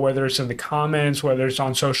us know, whether it's in the comments, whether it's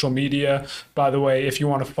on social media. By the way, if you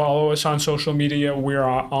want to follow us on social media, we're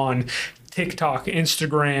on TikTok,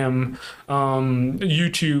 Instagram,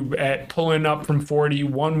 YouTube at Pulling Up From 40,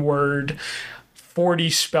 one word, 40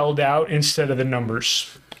 spelled out instead of the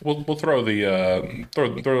numbers. We'll throw the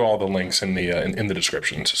throw all the links in the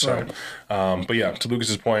descriptions. So, right. But yeah, to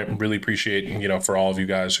Lucas's point, really appreciate for all of you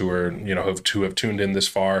guys who are who have tuned in this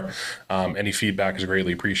far. Any feedback is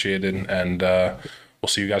greatly appreciated, and we'll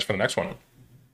see you guys for the next one.